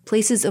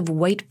 places of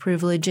white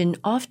privilege and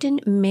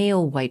often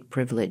male white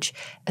privilege,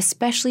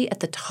 especially at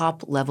the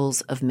top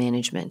levels of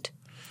management.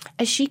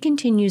 As she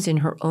continues in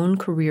her own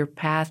career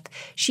path,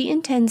 she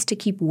intends to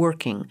keep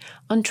working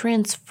on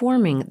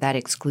transforming that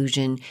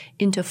exclusion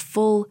into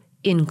full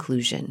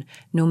inclusion,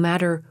 no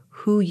matter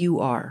who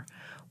you are.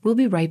 We'll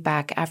be right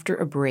back after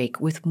a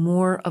break with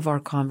more of our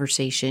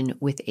conversation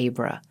with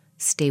Abra.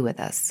 Stay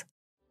with us.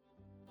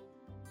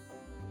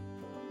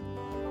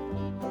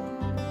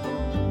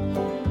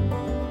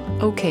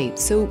 Okay,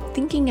 so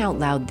thinking out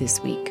loud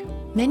this week.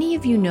 Many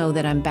of you know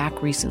that I'm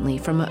back recently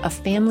from a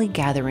family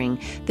gathering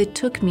that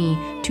took me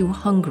to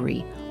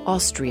Hungary,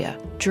 Austria,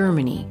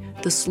 Germany,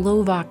 the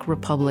Slovak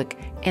Republic,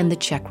 and the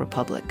Czech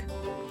Republic.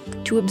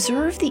 To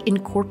observe the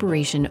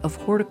incorporation of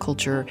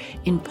horticulture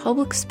in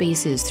public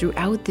spaces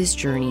throughout this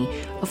journey,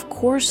 of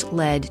course,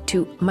 led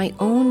to my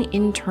own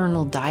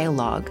internal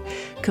dialogue,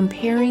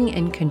 comparing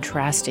and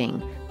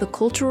contrasting the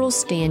cultural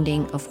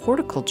standing of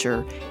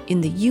horticulture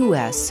in the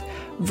U.S.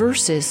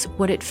 versus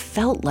what it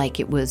felt like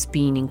it was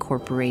being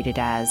incorporated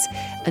as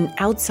an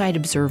outside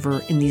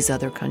observer in these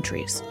other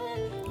countries.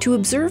 To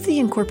observe the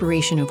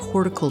incorporation of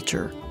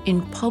horticulture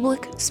in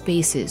public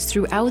spaces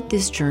throughout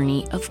this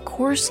journey, of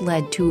course,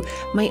 led to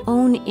my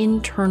own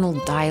internal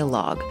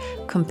dialogue,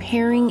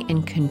 comparing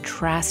and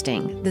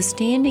contrasting the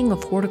standing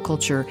of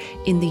horticulture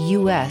in the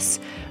U.S.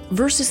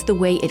 versus the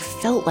way it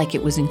felt like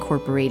it was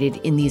incorporated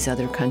in these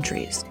other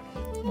countries.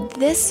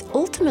 This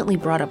ultimately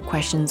brought up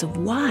questions of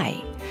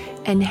why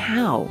and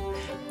how.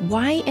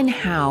 Why and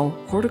how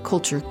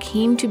horticulture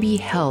came to be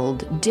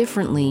held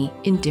differently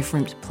in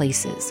different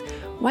places.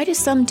 Why do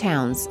some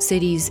towns,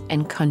 cities,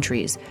 and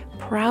countries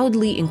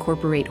proudly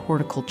incorporate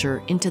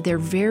horticulture into their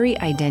very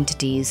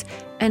identities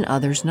and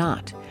others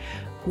not?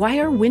 Why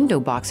are window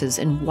boxes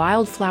and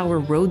wildflower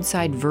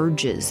roadside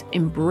verges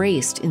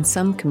embraced in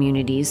some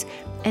communities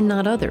and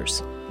not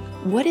others?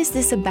 What is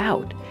this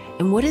about?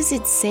 And what does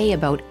it say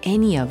about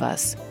any of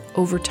us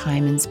over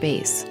time and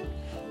space?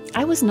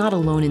 I was not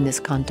alone in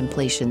this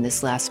contemplation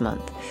this last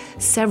month.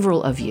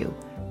 Several of you,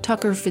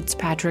 Tucker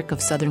Fitzpatrick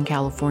of Southern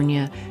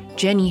California,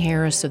 Jenny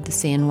Harris of the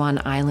San Juan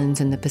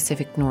Islands in the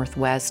Pacific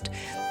Northwest,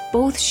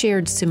 both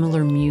shared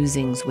similar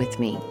musings with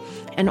me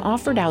and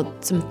offered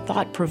out some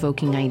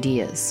thought-provoking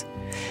ideas.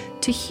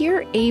 To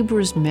hear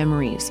Abra's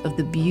memories of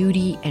the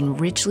beauty and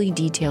richly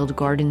detailed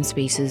garden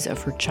spaces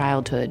of her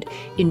childhood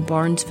in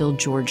Barnesville,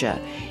 Georgia,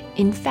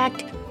 in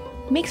fact,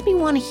 makes me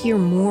want to hear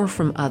more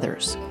from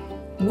others.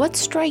 What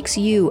strikes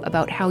you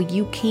about how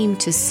you came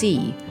to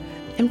see,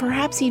 and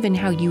perhaps even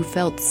how you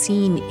felt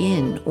seen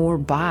in or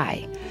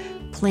by,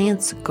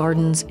 plants,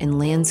 gardens, and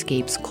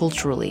landscapes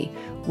culturally,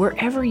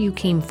 wherever you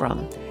came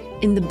from,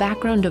 in the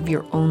background of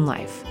your own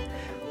life?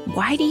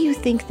 Why do you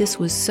think this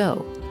was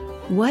so?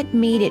 What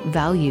made it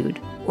valued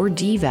or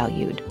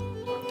devalued?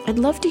 I'd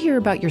love to hear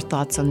about your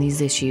thoughts on these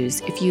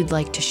issues if you'd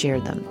like to share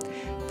them.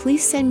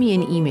 Please send me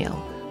an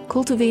email,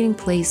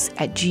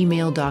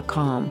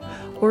 cultivatingplace@gmail.com,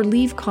 or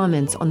leave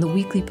comments on the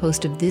weekly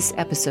post of this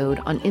episode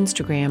on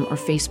Instagram or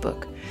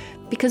Facebook.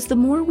 Because the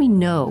more we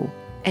know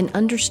and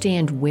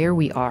understand where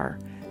we are,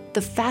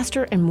 the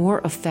faster and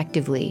more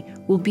effectively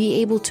we'll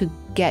be able to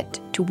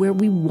get to where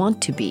we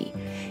want to be,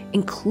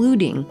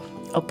 including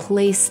a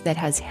place that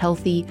has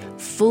healthy,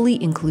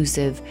 fully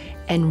inclusive,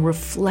 and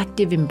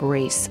reflective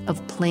embrace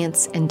of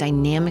plants and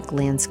dynamic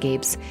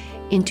landscapes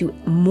into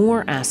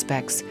more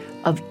aspects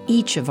of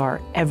each of our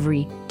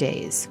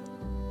everydays.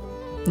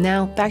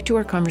 Now, back to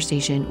our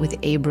conversation with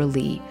Abra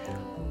Lee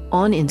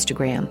on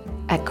Instagram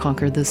at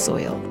Conquer the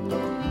Soil.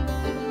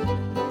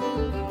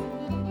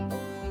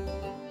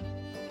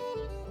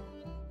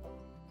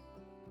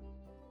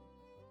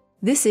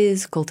 This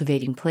is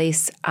Cultivating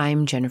Place.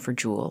 I'm Jennifer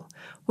Jewell.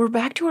 We're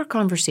back to our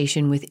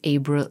conversation with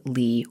Abra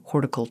Lee,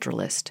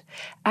 horticulturalist.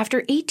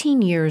 After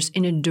 18 years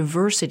in a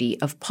diversity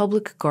of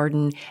public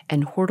garden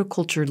and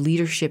horticulture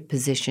leadership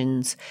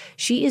positions,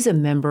 she is a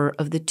member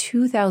of the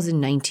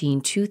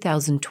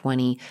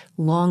 2019-2020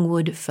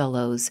 Longwood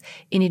Fellows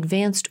in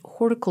Advanced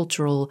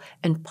Horticultural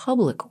and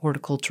Public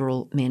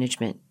Horticultural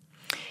Management.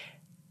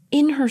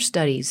 In her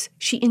studies,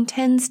 she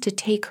intends to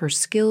take her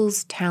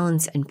skills,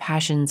 talents, and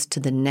passions to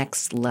the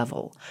next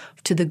level,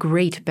 to the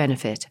great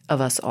benefit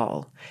of us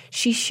all.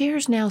 She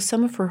shares now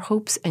some of her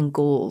hopes and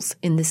goals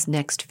in this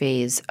next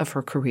phase of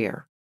her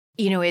career.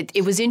 You know,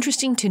 it was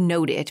interesting to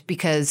note it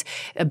because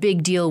a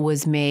big deal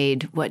was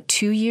made,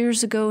 2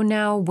 years ago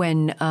now,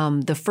 when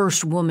the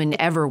first woman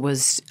ever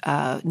was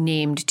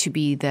named to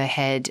be the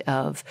head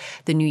of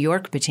the New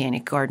York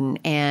Botanic Garden.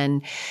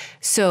 And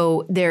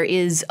so there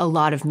is a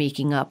lot of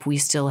making up we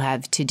still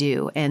have to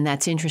do. And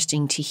that's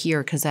interesting to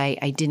hear because I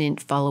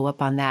didn't follow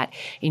up on that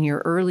in your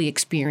early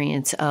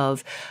experience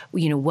of,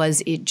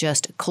 was it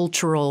just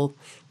cultural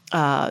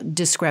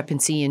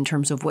discrepancy in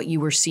terms of what you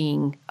were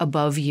seeing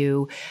above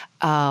you,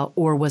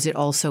 or was it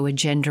also a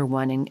gender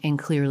one? And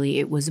clearly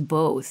it was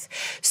both.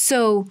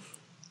 So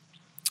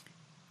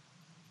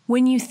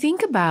when you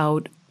think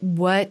about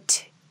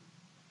what,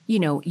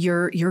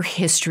 your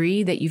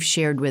history that you've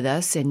shared with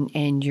us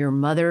and your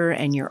mother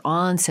and your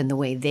aunts and the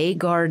way they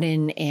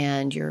garden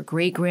and your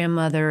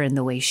great-grandmother and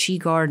the way she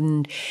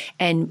gardened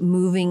and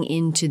moving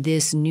into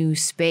this new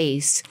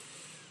space,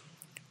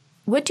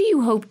 what do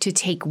you hope to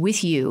take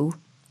with you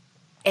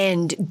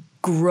and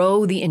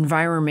grow the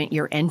environment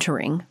you're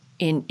entering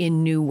in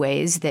new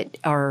ways that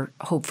are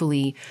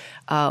hopefully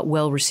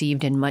well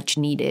received and much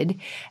needed?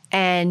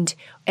 And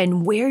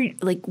where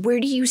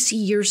do you see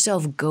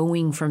yourself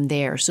going from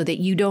there so that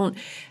you don't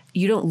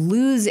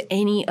lose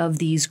any of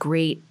these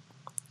great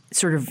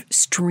sort of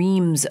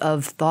streams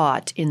of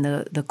thought in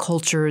the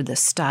culture, the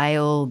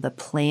style, the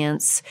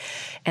plants,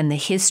 and the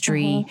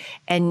history,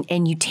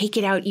 and you take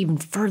it out even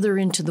further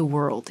into the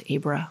world,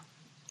 Abra?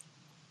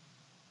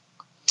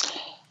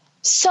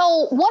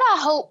 So what I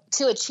hope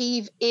to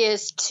achieve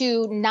is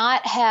to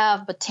not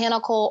have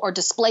botanical or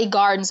display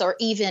gardens or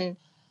even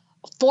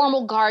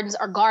formal gardens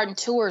or garden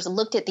tours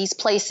looked at these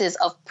places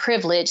of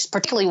privilege,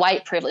 particularly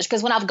white privilege.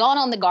 Because when I've gone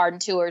on the garden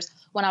tours,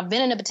 when I've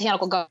been in the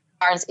botanical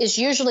gardens, it's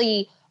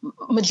usually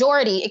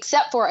majority,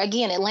 except for,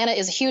 again, Atlanta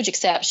is a huge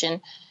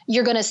exception.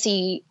 You're going to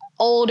see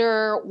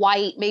older,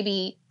 white,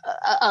 maybe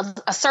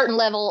a certain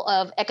level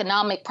of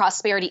economic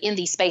prosperity in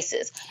these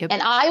spaces. Yep.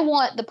 And I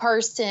want the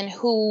person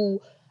who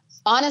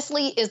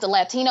honestly is the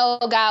Latino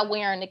guy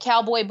wearing the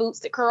cowboy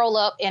boots that curl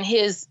up and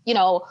his,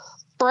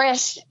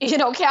 fresh,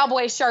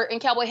 cowboy shirt and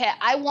cowboy hat.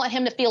 I want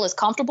him to feel as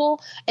comfortable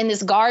in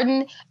this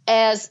garden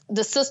as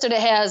the sister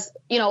that has,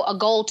 a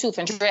gold tooth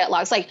and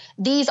dreadlocks. Like,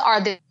 these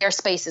are their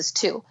spaces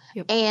too.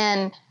 Yep.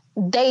 And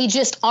they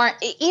just aren't,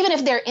 even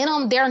if they're in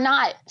them, they're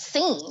not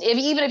seen.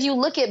 Even if you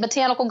look at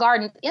botanical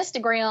garden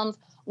Instagrams,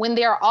 when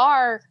there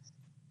are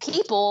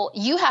people,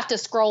 you have to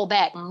scroll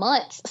back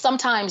months,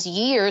 sometimes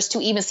years, to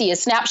even see a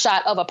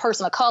snapshot of a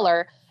person of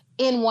color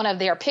in one of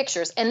their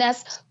pictures. And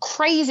that's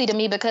crazy to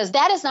me because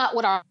that is not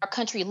what our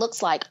country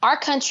looks like. Our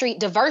country,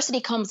 diversity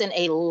comes in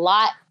a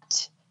lot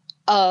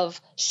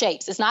of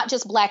shapes. It's not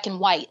just black and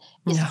white.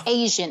 It's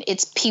Asian.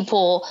 It's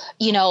people,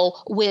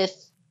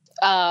 with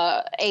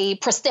a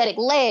prosthetic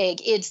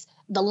leg. It's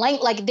the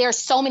language. There's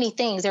so many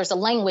things. There's a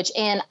language.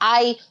 And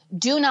I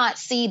do not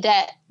see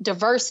that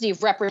diversity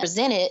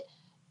represented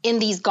in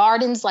these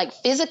gardens, like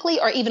physically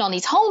or even on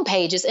these home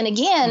pages. And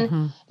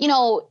again,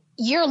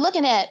 you're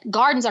looking at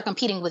gardens are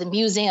competing with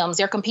museums.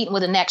 They're competing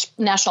with the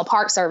National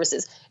Park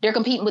Services. They're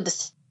competing with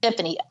the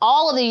symphony.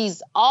 All of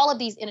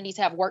these entities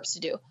have work to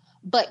do.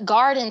 But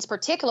gardens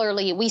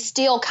particularly, we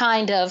still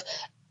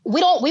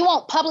we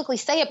won't publicly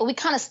say it, but we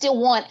kind of still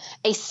want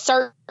a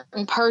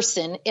certain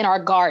person in our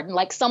garden,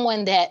 like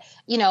someone that,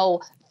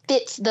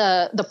 fits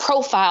the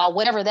profile,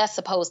 whatever that's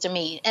supposed to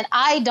mean. And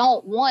I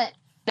don't want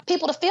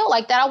people to feel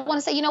like that. I want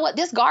to say,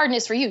 this garden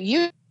is for you.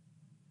 You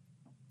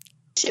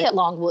should at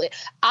Longwood.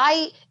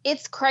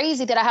 It's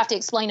crazy that I have to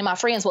explain to my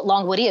friends what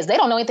Longwood is. They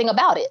don't know anything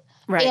about it.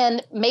 Right.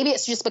 And maybe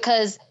it's just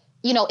because,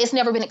 it's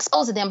never been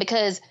exposed to them,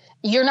 because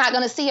you're not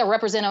going to see a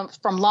representative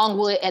from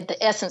Longwood at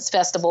the Essence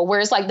Festival, where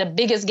it's like the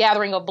biggest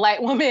gathering of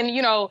Black women,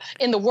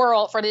 in the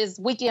world for this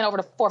weekend over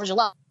the 4th of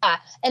July.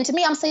 And to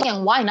me, I'm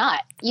saying, why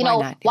not?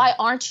 Why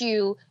aren't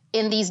you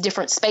in these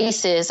different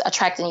spaces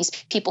attracting these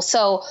people?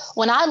 So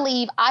when I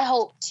leave, I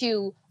hope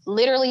to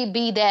literally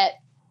be that,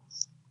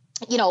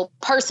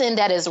 person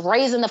that is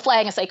raising the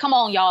flag and say, come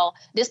on, y'all,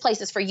 this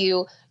place is for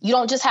you. You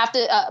don't just have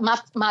to,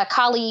 my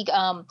colleague,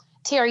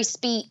 Terry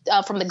Speet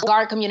from the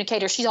Garden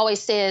Communicator, she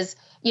always says,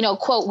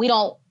 quote, we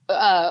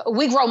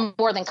grow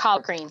more than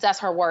collard greens. That's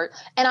her word.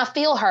 And I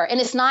feel her. And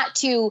it's not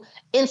to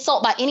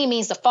insult by any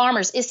means the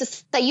farmers. It's to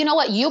say, you know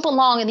what? You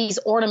belong in these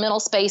ornamental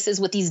spaces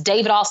with these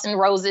David Austin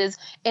roses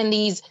and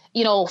these,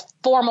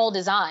 formal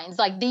designs.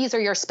 Like, these are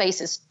your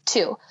spaces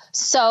too.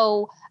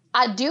 So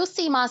I do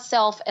see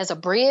myself as a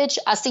bridge.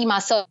 I see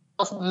myself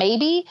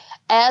maybe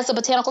as a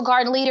botanical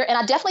garden leader. And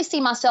I definitely see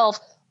myself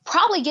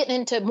probably getting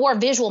into more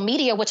visual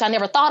media, which I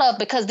never thought of,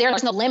 because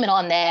there's no limit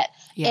on that.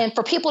 Yeah. And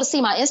for people to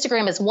see my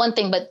Instagram is one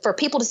thing, but for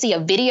people to see a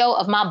video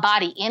of my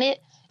body in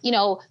it,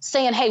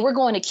 saying, hey, we're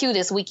going to Q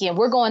this weekend.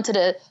 We're going to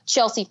the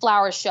Chelsea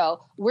Flowers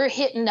Show. We're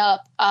hitting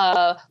up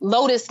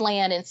Lotus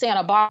Land in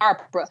Santa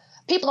Barbara.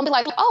 people gonna be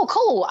like, oh,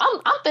 cool,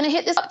 I'm gonna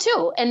hit this up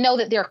too, and know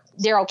that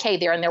they're okay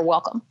there and they're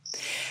welcome.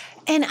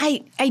 And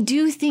I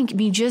do think, I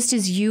mean, just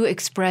as you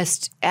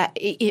expressed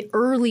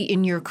early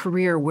in your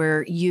career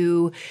where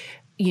you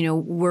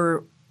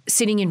were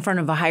sitting in front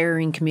of a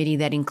hiring committee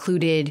that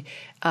included,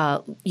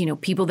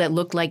 people that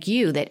looked like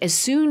you, that as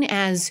soon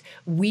as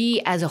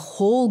we as a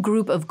whole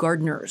group of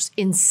gardeners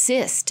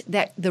insist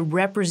that the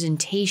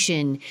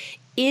representation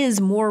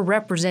is more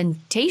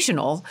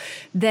representational,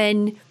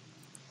 then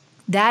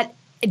that,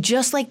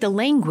 just like the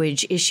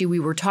language issue we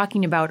were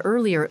talking about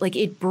earlier, like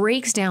it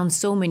breaks down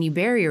so many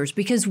barriers,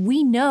 because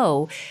we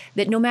know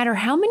that no matter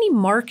how many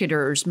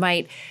marketers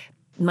might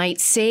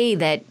say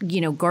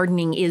that,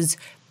 gardening is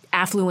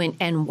affluent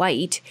and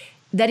white,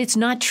 that it's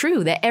not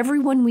true, that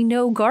everyone we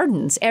know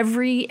gardens,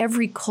 every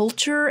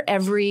culture,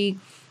 every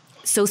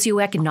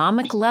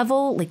socioeconomic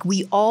level, like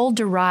we all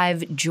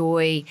derive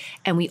joy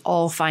and we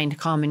all find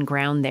common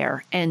ground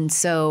there. And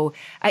so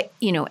I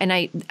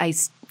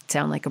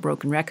sound like a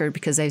broken record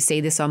because I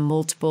say this on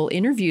multiple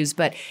interviews,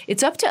 but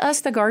it's up to us,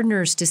 the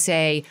gardeners, to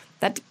say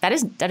that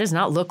does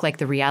not look like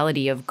the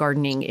reality of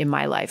gardening in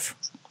my life.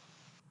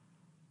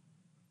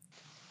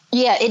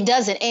 Yeah, it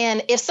doesn't.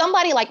 And if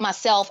somebody like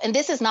myself, and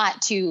this is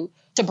not to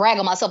brag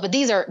on myself, but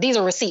these are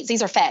receipts,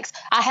 these are facts.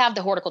 I have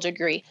the horticulture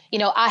degree.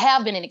 I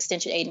have been an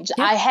extension agent.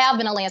 Yeah. I have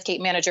been a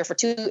landscape manager for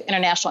 2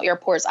 international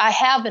airports. I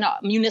have been a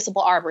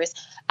municipal arborist.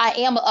 I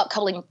am an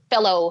upcoupling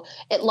fellow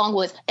at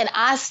Longwoods, and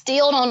I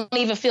still don't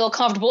even feel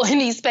comfortable in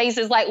these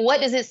spaces. Like,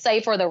 what does it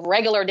say for the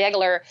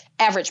regular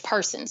average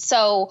person?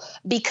 So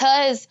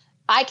because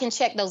I can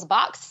check those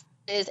boxes,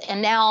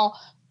 and now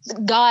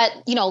God,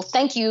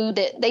 thank you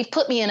that they've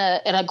put me in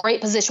a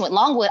great position with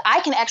Longwood.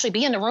 I can actually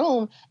be in the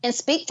room and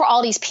speak for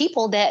all these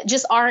people that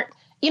just aren't,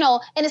 and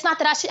it's not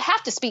that I should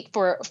have to speak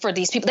for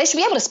these people. They should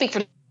be able to speak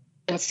for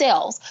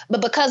themselves.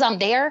 But because I'm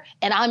there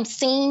and I'm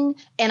seen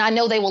and I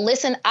know they will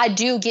listen, I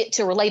do get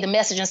to relay the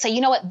message and say, you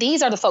know what,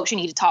 these are the folks you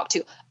need to talk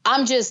to.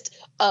 I'm just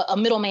a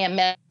middleman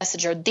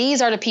messenger.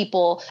 These are the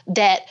people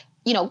that,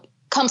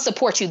 come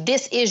support you.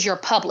 This is your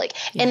public.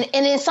 Yeah. And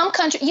in some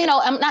countries,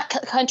 I'm not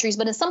countries,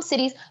 but in some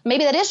cities,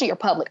 maybe that is your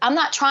public. I'm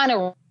not trying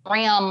to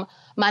ram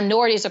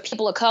minorities or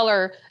people of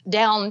color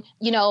down,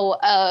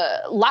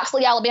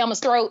 Loxley, Alabama's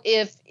throat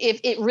if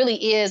it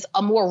really is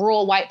a more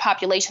rural white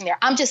population there.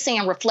 I'm just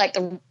saying reflect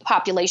the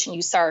population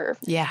you serve.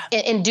 Yeah.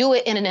 And do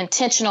it in an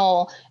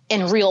intentional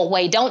and real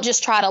way. Don't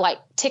just try to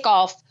tick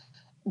off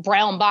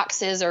brown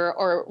boxes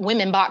or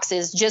women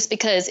boxes just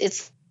because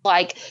it's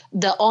like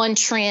the on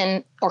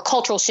trend or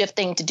cultural shift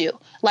thing to do.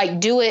 Like,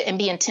 do it and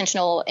be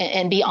intentional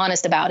and be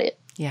honest about it.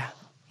 Yeah.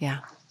 Yeah.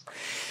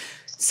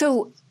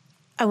 So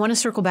I want to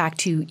circle back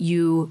to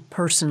you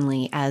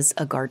personally as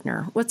a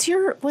gardener. What's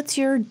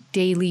your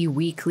daily,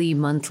 weekly,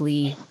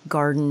 monthly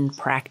garden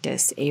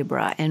practice,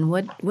 Abra? And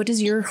what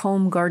does your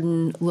home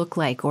garden look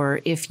like?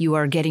 Or if you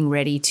are getting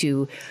ready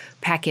to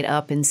pack it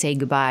up and say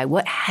goodbye,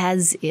 what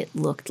has it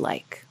looked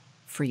like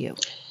for you?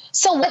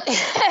 So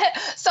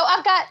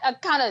I've got a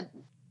kind of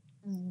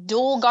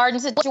dual garden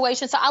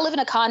situation. So I live in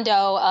a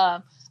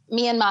condo.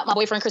 Me and my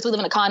boyfriend Chris, we live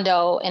in a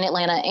condo in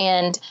Atlanta,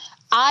 and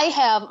I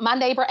have my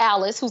neighbor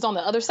Alice, who's on the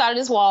other side of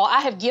this wall.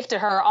 I have gifted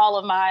her all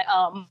of my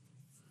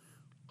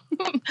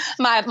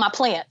my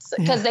plants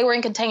because they were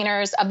in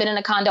containers. I've been in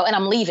a condo and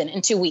I'm leaving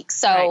in 2 weeks.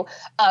 So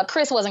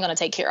Chris wasn't going to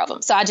take care of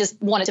them. So I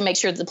just wanted to make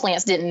sure that the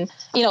plants didn't,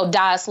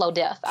 die a slow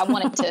death. I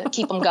wanted to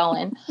keep them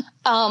going.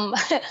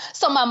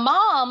 So my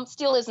mom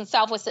still lives in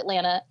Southwest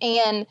Atlanta,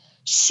 and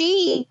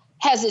she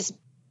has this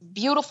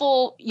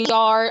beautiful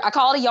yard. I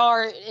call it a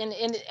yard.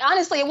 And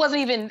honestly, it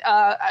wasn't even,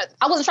 I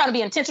wasn't trying to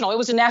be intentional. It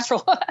was just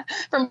natural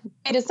for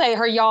me to say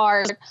her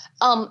yard,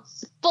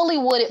 fully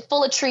wooded,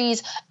 full of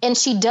trees. And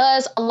she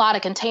does a lot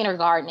of container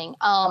gardening.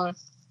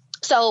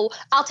 So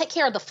I'll take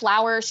care of the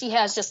flowers. She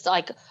has just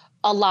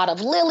a lot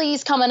of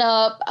lilies coming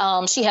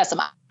up. She has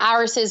some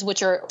irises,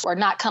 which are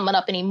not coming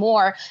up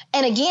anymore.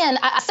 And again,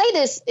 I say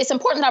this, it's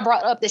important that I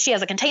brought up that she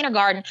has a container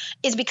garden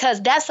is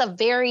because that's a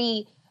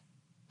very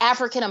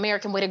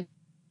African-American way to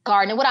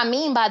garden. And what I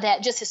mean by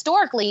that, just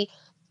historically,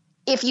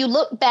 if you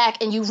look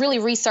back and you really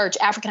research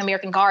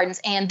African-American gardens,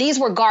 and these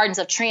were gardens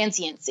of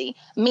transiency,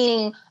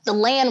 meaning the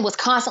land was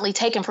constantly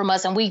taken from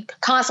us and we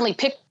constantly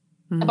picked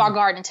up our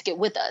garden and took it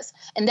with us.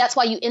 And that's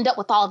why you end up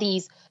with all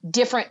these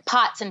different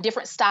pots and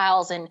different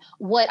styles and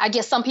what I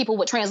guess some people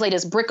would translate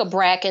as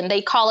bric-a-brac, and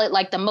they call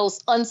it the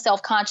most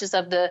unself-conscious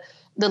of the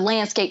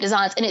landscape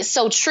designs. And it's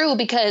so true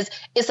because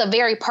it's a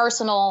very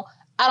personal,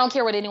 I don't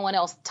care what anyone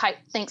else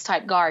thinks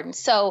type garden.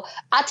 So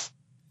I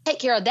take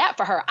care of that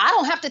for her. I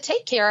don't have to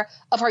take care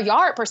of her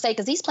yard per se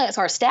because these plants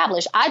are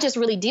established. I just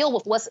really deal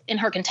with what's in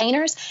her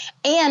containers,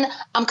 and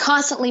I'm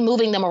constantly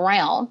moving them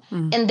around.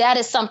 And that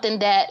is something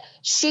that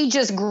she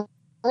just grew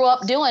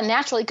up doing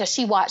naturally because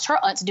she watched her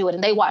aunts do it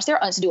and they watched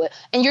their aunts do it.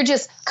 And you're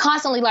just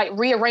constantly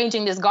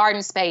rearranging this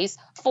garden space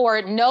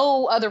for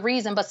no other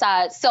reason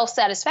besides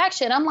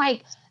self-satisfaction. I'm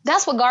like,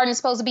 that's what gardening's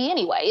supposed to be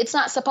anyway. It's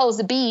not supposed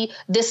to be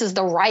this is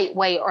the right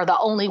way or the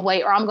only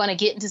way, or I'm going to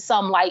get into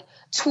some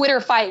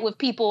Twitter fight with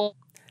people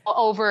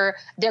over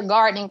their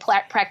gardening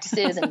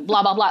practices and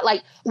blah, blah, blah.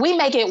 Like, we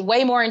make it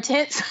way more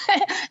intense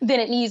than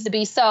it needs to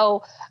be.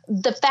 So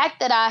the fact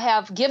that I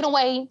have given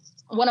away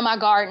one of my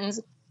gardens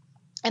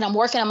and I'm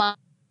working on my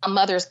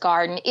mother's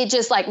garden, it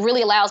just like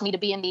really allows me to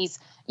be in these,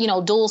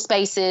 dual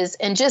spaces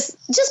and just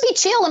be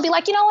chill and be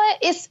like, you know what?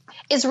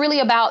 It's really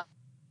about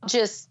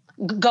just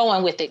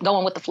going with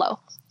the flow.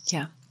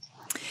 Yeah.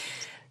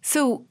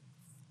 So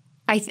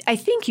I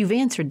think you've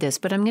answered this,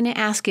 but I'm going to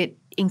ask it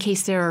in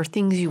case there are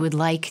things you would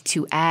like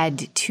to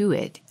add to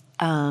it.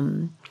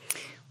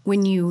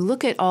 When you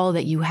look at all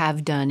that you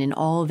have done and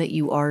all that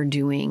you are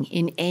doing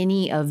in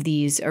any of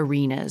these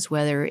arenas,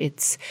 whether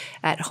it's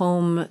at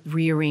home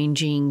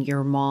rearranging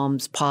your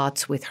mom's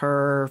pots with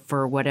her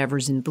for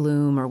whatever's in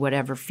bloom or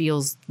whatever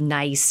feels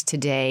nice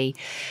today,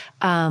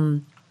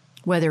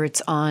 whether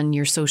it's on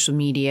your social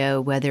media,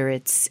 whether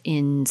it's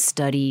in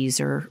studies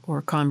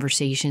or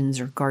conversations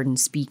or garden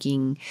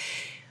speaking,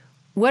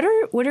 what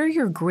are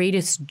your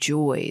greatest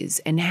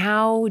joys and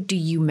how do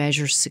you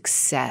measure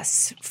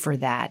success for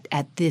that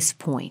at this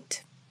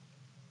point?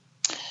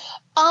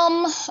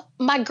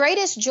 My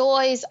greatest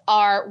joys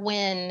are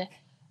when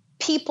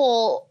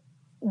people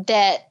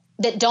that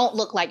don't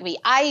look like me.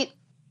 I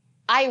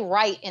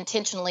write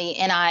intentionally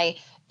and I,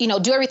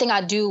 do everything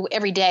I do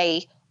every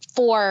day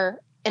for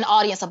an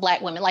audience of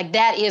Black women. Like,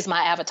 that is my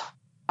avatar.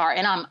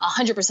 And I'm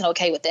 100%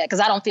 okay with that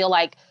because I don't feel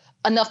like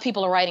enough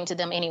people are writing to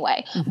them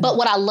anyway. Mm-hmm. But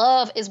what I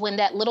love is when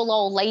that little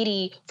old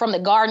lady from the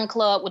garden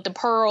club with the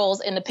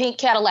pearls and the pink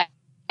Cadillac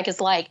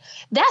is like,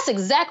 that's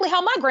exactly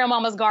how my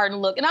grandmama's garden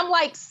looked. And I'm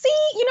like, see,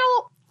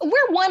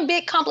 we're one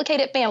big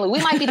complicated family.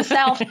 We might be the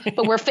South,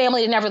 but we're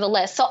family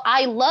nevertheless. So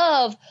I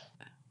love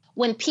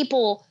when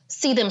people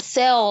see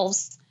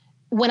themselves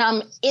when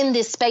I'm in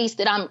this space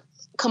that I'm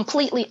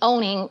completely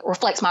owning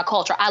reflects my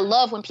culture. I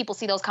love when people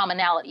see those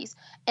commonalities.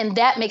 And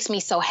that makes me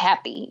so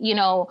happy,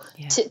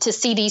 to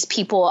see these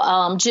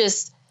people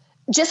just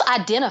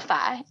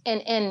identify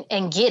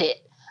and get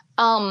it.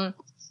 And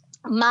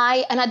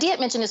I did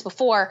mention this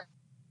before,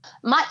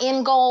 my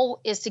end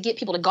goal is to get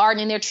people to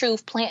garden in their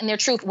truth, plant in their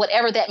truth,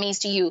 whatever that means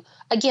to you.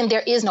 Again,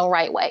 there is no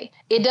right way.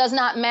 It does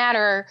not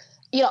matter.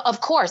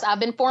 Of course, I've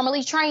been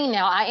formally trained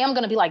now. I am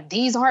going to be like,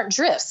 these aren't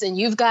drifts. And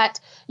you've got,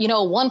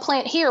 one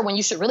plant here when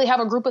you should really have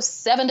a group of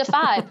 7 to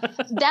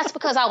 5. That's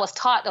because I was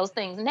taught those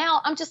things.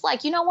 Now I'm just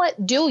like, you know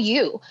what? Do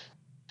you?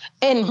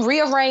 And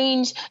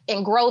rearrange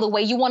and grow the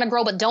way you want to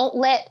grow. But don't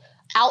let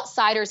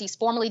outsiders, these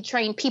formally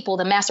trained people,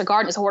 the master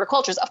gardeners,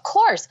 horticulturists, of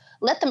course,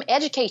 let them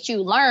educate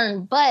you,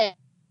 learn. But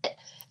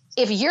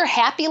if you're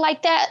happy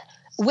like that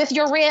with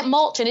your red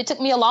mulch, and it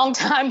took me a long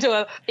time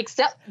to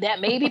accept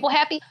that made people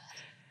happy,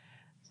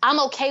 I'm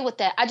okay with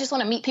that. I just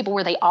want to meet people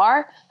where they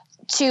are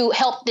to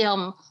help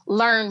them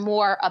learn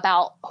more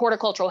about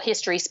horticultural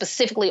history,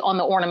 specifically on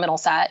the ornamental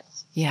side.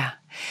 Yeah.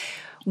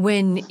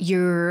 When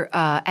you're,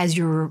 as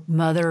your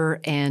mother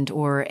and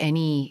or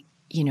any,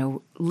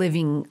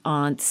 living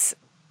aunts,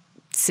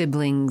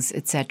 siblings,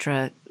 et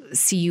cetera,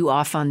 see you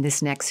off on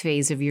this next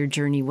phase of your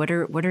journey, what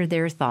are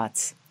their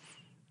thoughts?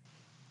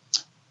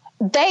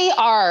 They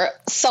are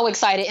so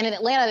excited. And in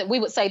Atlanta, we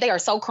would say they are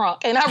so crunk.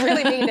 And I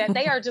really mean that.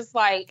 They are just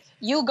like,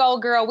 you go,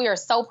 girl. We are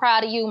so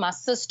proud of you. My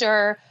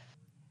sister,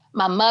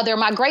 my mother,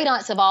 my great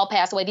aunts have all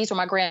passed away. These were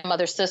my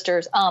grandmother's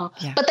sisters.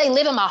 But they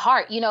live in my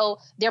heart.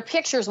 Their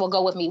pictures will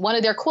go with me. One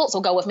of their quilts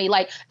will go with me.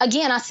 Like,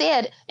 again, I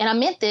said, and I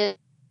meant this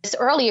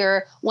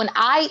earlier, when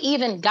I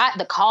even got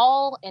the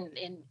call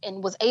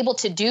and was able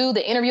to do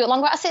the interview at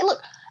Long, I said,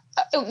 look,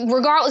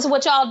 regardless of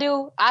what y'all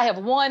do, I have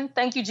won.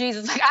 Thank you,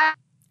 Jesus. Like,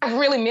 I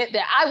really meant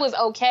that. I was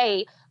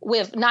okay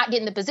with not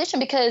getting the position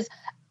because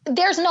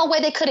there's no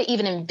way they could have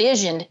even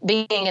envisioned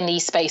being in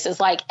these spaces,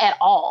 like, at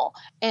all.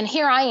 And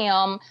here I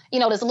am,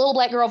 this little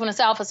Black girl from the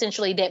South,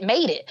 essentially, that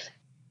made it,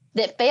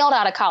 that failed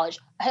out of college,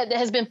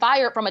 has been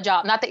fired from a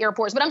job, not the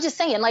airports. But I'm just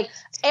saying, like,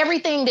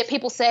 everything that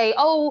people say,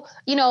 oh,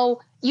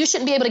 you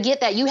shouldn't be able to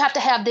get that. You have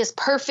to have this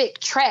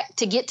perfect track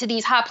to get to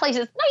these high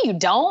places. No, you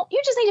don't. You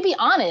just need to be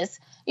honest.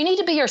 You need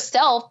to be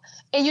yourself,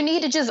 and you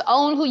need to just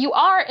own who you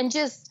are and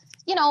just,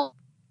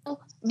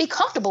 be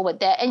comfortable with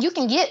that. And you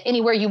can get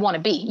anywhere you want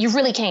to be. You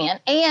really can.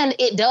 And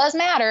it does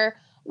matter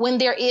when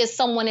there is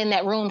someone in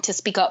that room to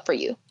speak up for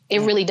you.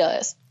 It really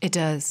does. It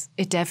does.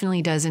 It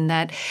definitely does. And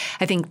that,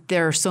 I think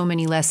there are so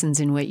many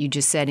lessons in what you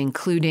just said,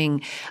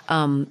 including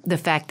the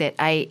fact that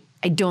I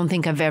don't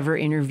think I've ever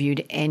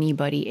interviewed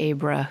anybody,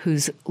 Abra,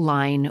 whose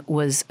line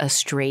was a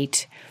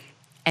straight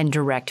and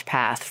direct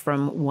path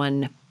from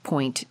one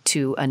point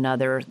to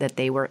another that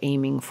they were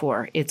aiming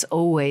for. It's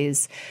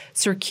always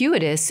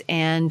circuitous,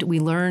 and we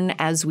learn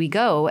as we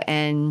go.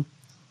 And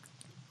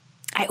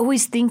I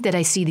always think that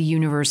I see the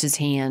universe's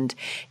hand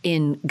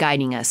in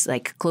guiding us,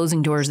 like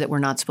closing doors that we're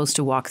not supposed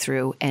to walk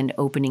through and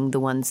opening the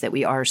ones that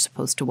we are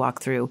supposed to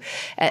walk through,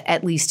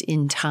 at least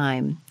in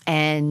time.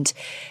 And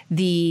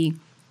the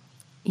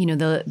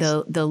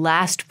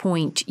last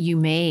point you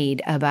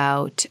made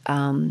about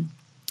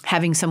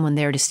having someone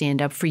there to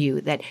stand up for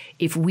you, that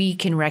if we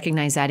can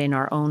recognize that in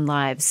our own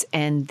lives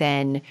and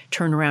then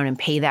turn around and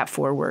pay that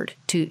forward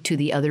to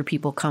the other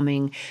people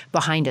coming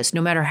behind us,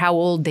 no matter how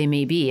old they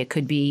may be. It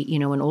could be,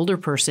 an older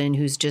person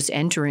who's just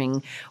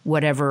entering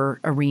whatever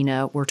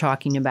arena we're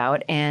talking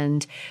about,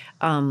 and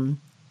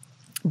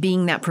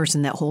being that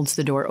person that holds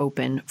the door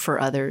open for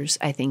others,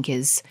 I think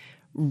is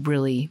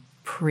really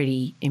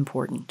pretty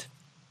important.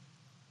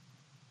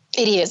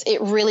 It is. It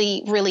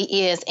really, really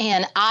is.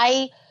 And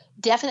I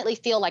definitely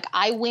feel like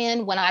I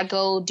win when I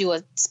go do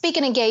a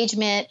speaking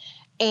engagement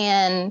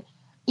and,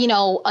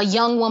 a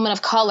young woman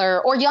of color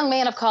or young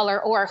man of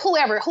color or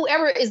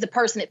whoever is the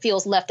person that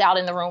feels left out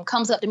in the room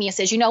comes up to me and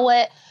says, you know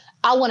what,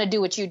 I want to do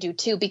what you do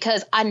too,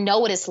 because I know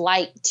what it's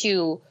like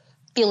to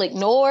feel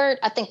ignored.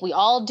 I think we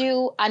all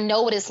do. I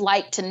know what it's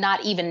like to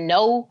not even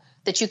know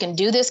that you can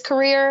do this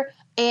career.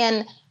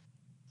 And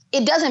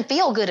it doesn't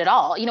feel good at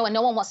all, and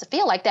no one wants to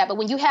feel like that. But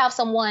when you have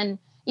someone,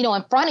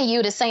 in front of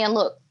you that's saying,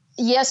 look,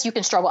 yes, you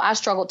can struggle. I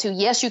struggle too.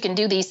 Yes, you can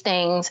do these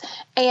things.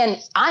 And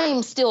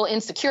I'm still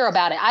insecure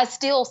about it. I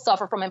still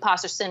suffer from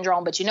imposter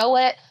syndrome. But you know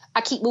what? I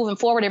keep moving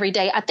forward every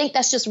day. I think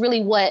that's just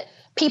really what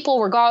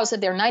people, regardless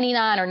if they're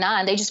 99 or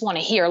 9, they just want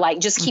to hear, like,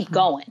 just keep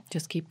going.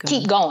 Just keep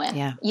going. Keep going.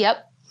 Yeah.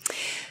 Yep.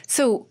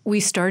 So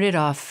we started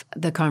off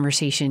the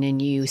conversation and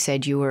you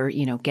said you were,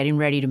 getting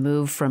ready to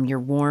move from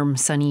your warm,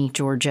 sunny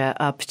Georgia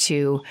up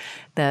to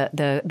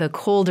the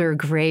colder,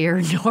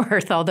 grayer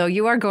north, although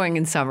you are going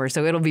in summer,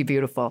 so it'll be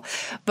beautiful.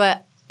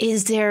 But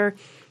is there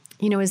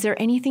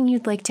anything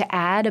you'd like to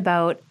add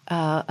about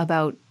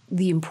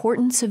the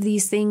importance of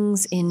these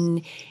things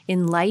in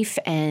life,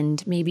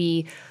 and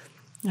maybe,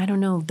 I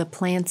don't know, the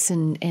plants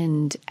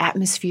and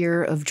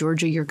atmosphere of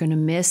Georgia you're going to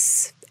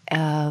miss?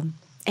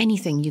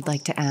 Anything you'd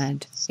like to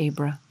add,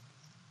 Abra?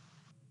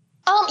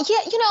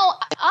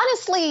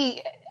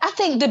 Honestly, I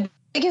think the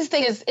biggest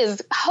thing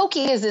is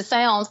hokey as it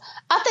sounds.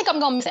 I think I'm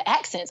going to miss the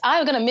accents.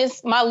 I'm going to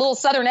miss my little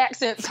Southern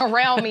accents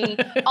around me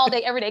all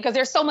day, every day, because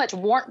there's so much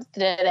warmth to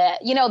that.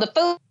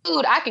 The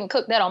food, I can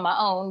cook that on my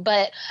own,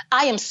 but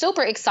I am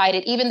super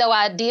excited, even though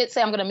I did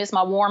say I'm going to miss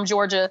my warm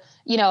Georgia.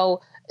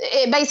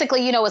 It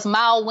basically, it's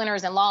mild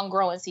winters and long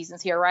growing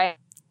seasons here, right?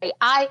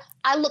 I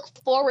look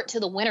forward to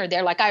the winter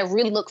there. Like, I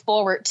really look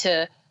forward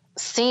to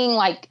seeing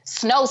like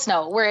snow,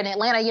 where in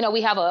Atlanta,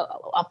 we have a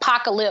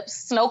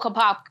snow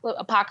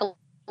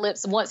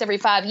apocalypse once every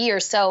 5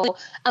 years. So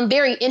I'm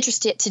very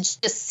interested to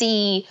just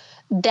see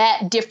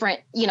that different,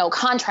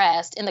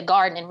 contrast in the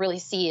garden and really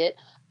see it.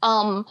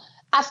 I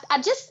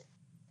just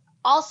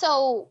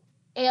also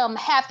am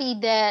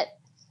happy that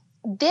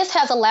this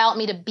has allowed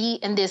me to be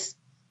in this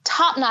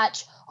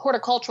top-notch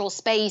horticultural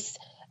space,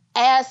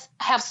 as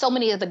have so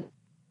many of the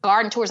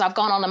garden tours I've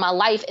gone on in my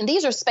life. And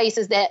these are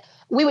spaces that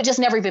we would just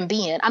never even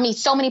be in. I mean,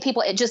 so many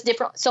people at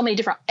so many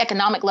different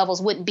economic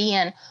levels wouldn't be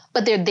in,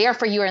 but they're there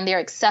for you and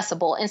they're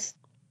accessible. And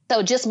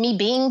so just me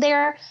being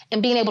there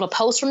and being able to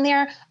post from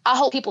there, I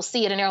hope people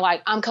see it and they're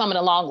like, I'm coming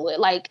along with it.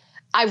 Like,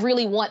 I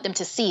really want them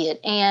to see it.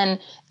 And,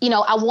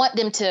 I want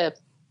them to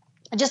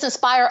just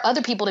inspire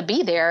other people to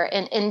be there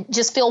and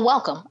just feel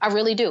welcome. I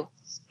really do.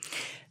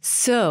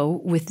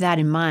 So with that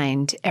in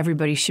mind,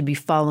 everybody should be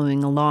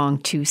following along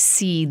to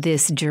see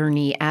this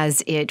journey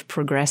as it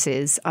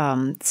progresses,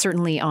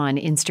 certainly on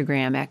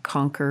Instagram at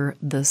Conquer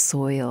the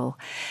Soil.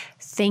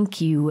 Thank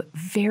you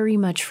very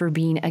much for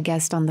being a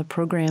guest on the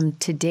program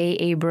today,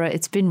 Abra.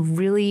 It's been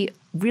really,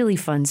 really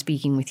fun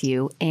speaking with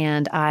you,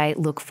 and I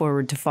look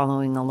forward to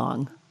following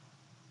along.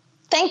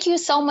 Thank you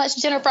so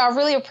much, Jennifer. I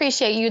really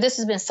appreciate you. This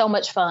has been so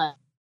much fun.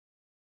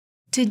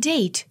 To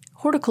date,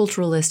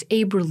 horticulturalist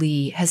Abra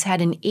Lee has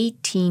had an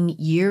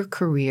 18-year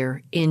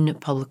career in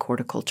public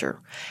horticulture,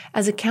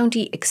 as a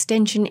county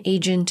extension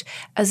agent,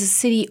 as a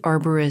city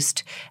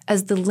arborist,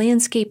 as the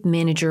landscape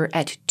manager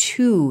at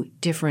 2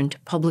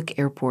 different public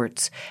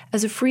airports,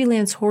 as a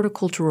freelance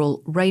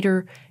horticultural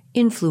writer,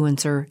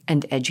 influencer,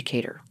 and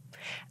educator.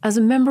 As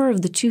a member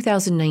of the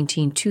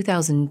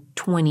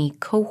 2019-2020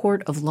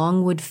 cohort of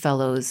Longwood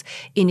Fellows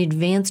in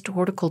Advanced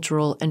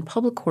Horticultural and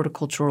Public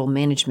Horticultural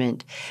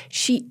Management,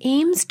 she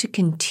aims to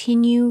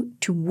continue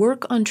to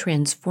work on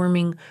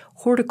transforming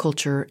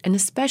horticulture, and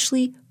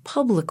especially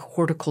public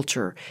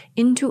horticulture,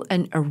 into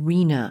an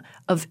arena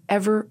of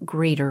ever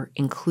greater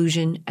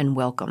inclusion and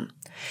welcome.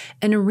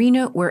 An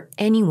arena where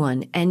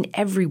anyone and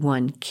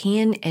everyone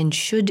can and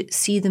should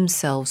see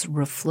themselves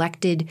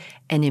reflected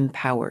and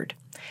empowered.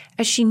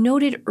 As she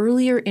noted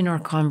earlier in our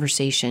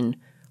conversation,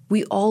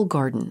 we all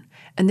garden,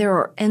 and there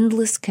are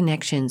endless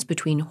connections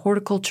between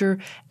horticulture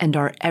and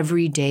our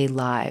everyday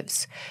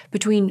lives,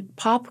 between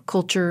pop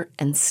culture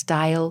and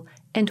style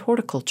and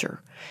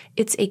horticulture.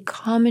 It's a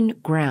common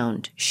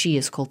ground she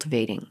is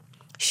cultivating.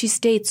 She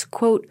states,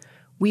 quote,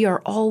 "We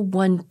are all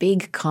one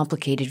big,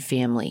 complicated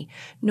family.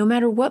 No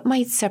matter what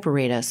might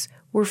separate us,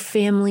 we're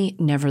family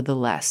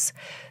nevertheless.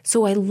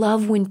 So I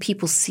love when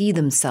people see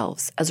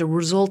themselves as a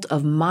result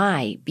of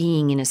my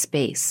being in a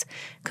space,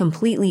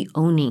 completely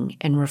owning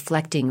and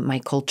reflecting my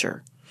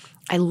culture.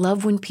 I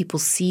love when people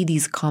see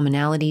these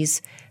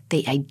commonalities,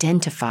 they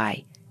identify,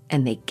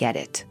 and they get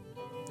it."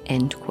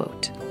 End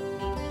quote.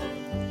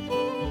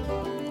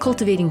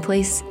 Cultivating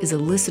Place is a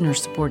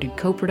listener-supported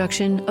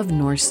co-production of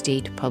North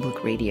State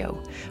Public Radio.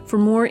 For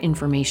more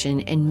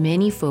information and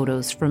many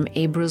photos from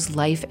Abra's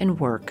life and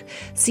work,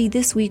 see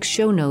this week's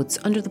show notes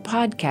under the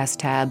podcast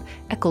tab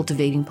at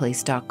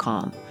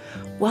cultivatingplace.com.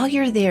 While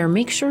you're there,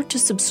 make sure to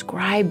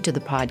subscribe to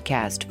the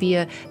podcast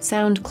via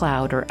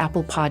SoundCloud or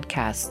Apple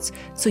Podcasts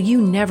so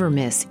you never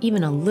miss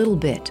even a little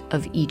bit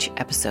of each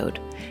episode.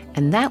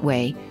 And that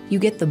way, you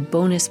get the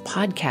bonus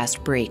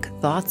podcast break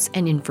thoughts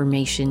and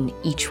information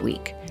each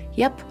week.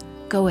 Yep,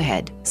 go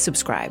ahead,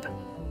 subscribe.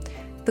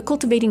 The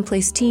Cultivating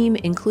Place team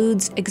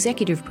includes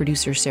executive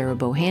producer Sarah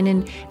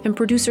Bohannon and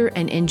producer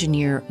and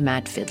engineer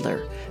Matt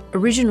Fiddler.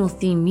 Original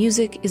theme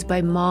music is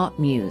by Ma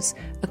Muse,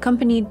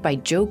 accompanied by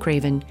Joe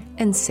Craven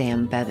and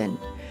Sam Bevan.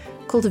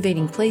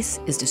 Cultivating Place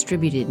is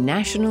distributed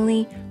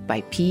nationally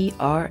by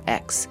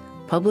PRX,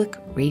 Public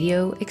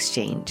Radio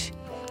Exchange.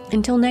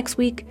 Until next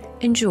week,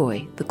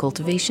 enjoy the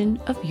cultivation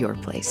of your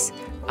place.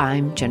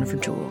 I'm Jennifer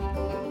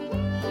Jewell.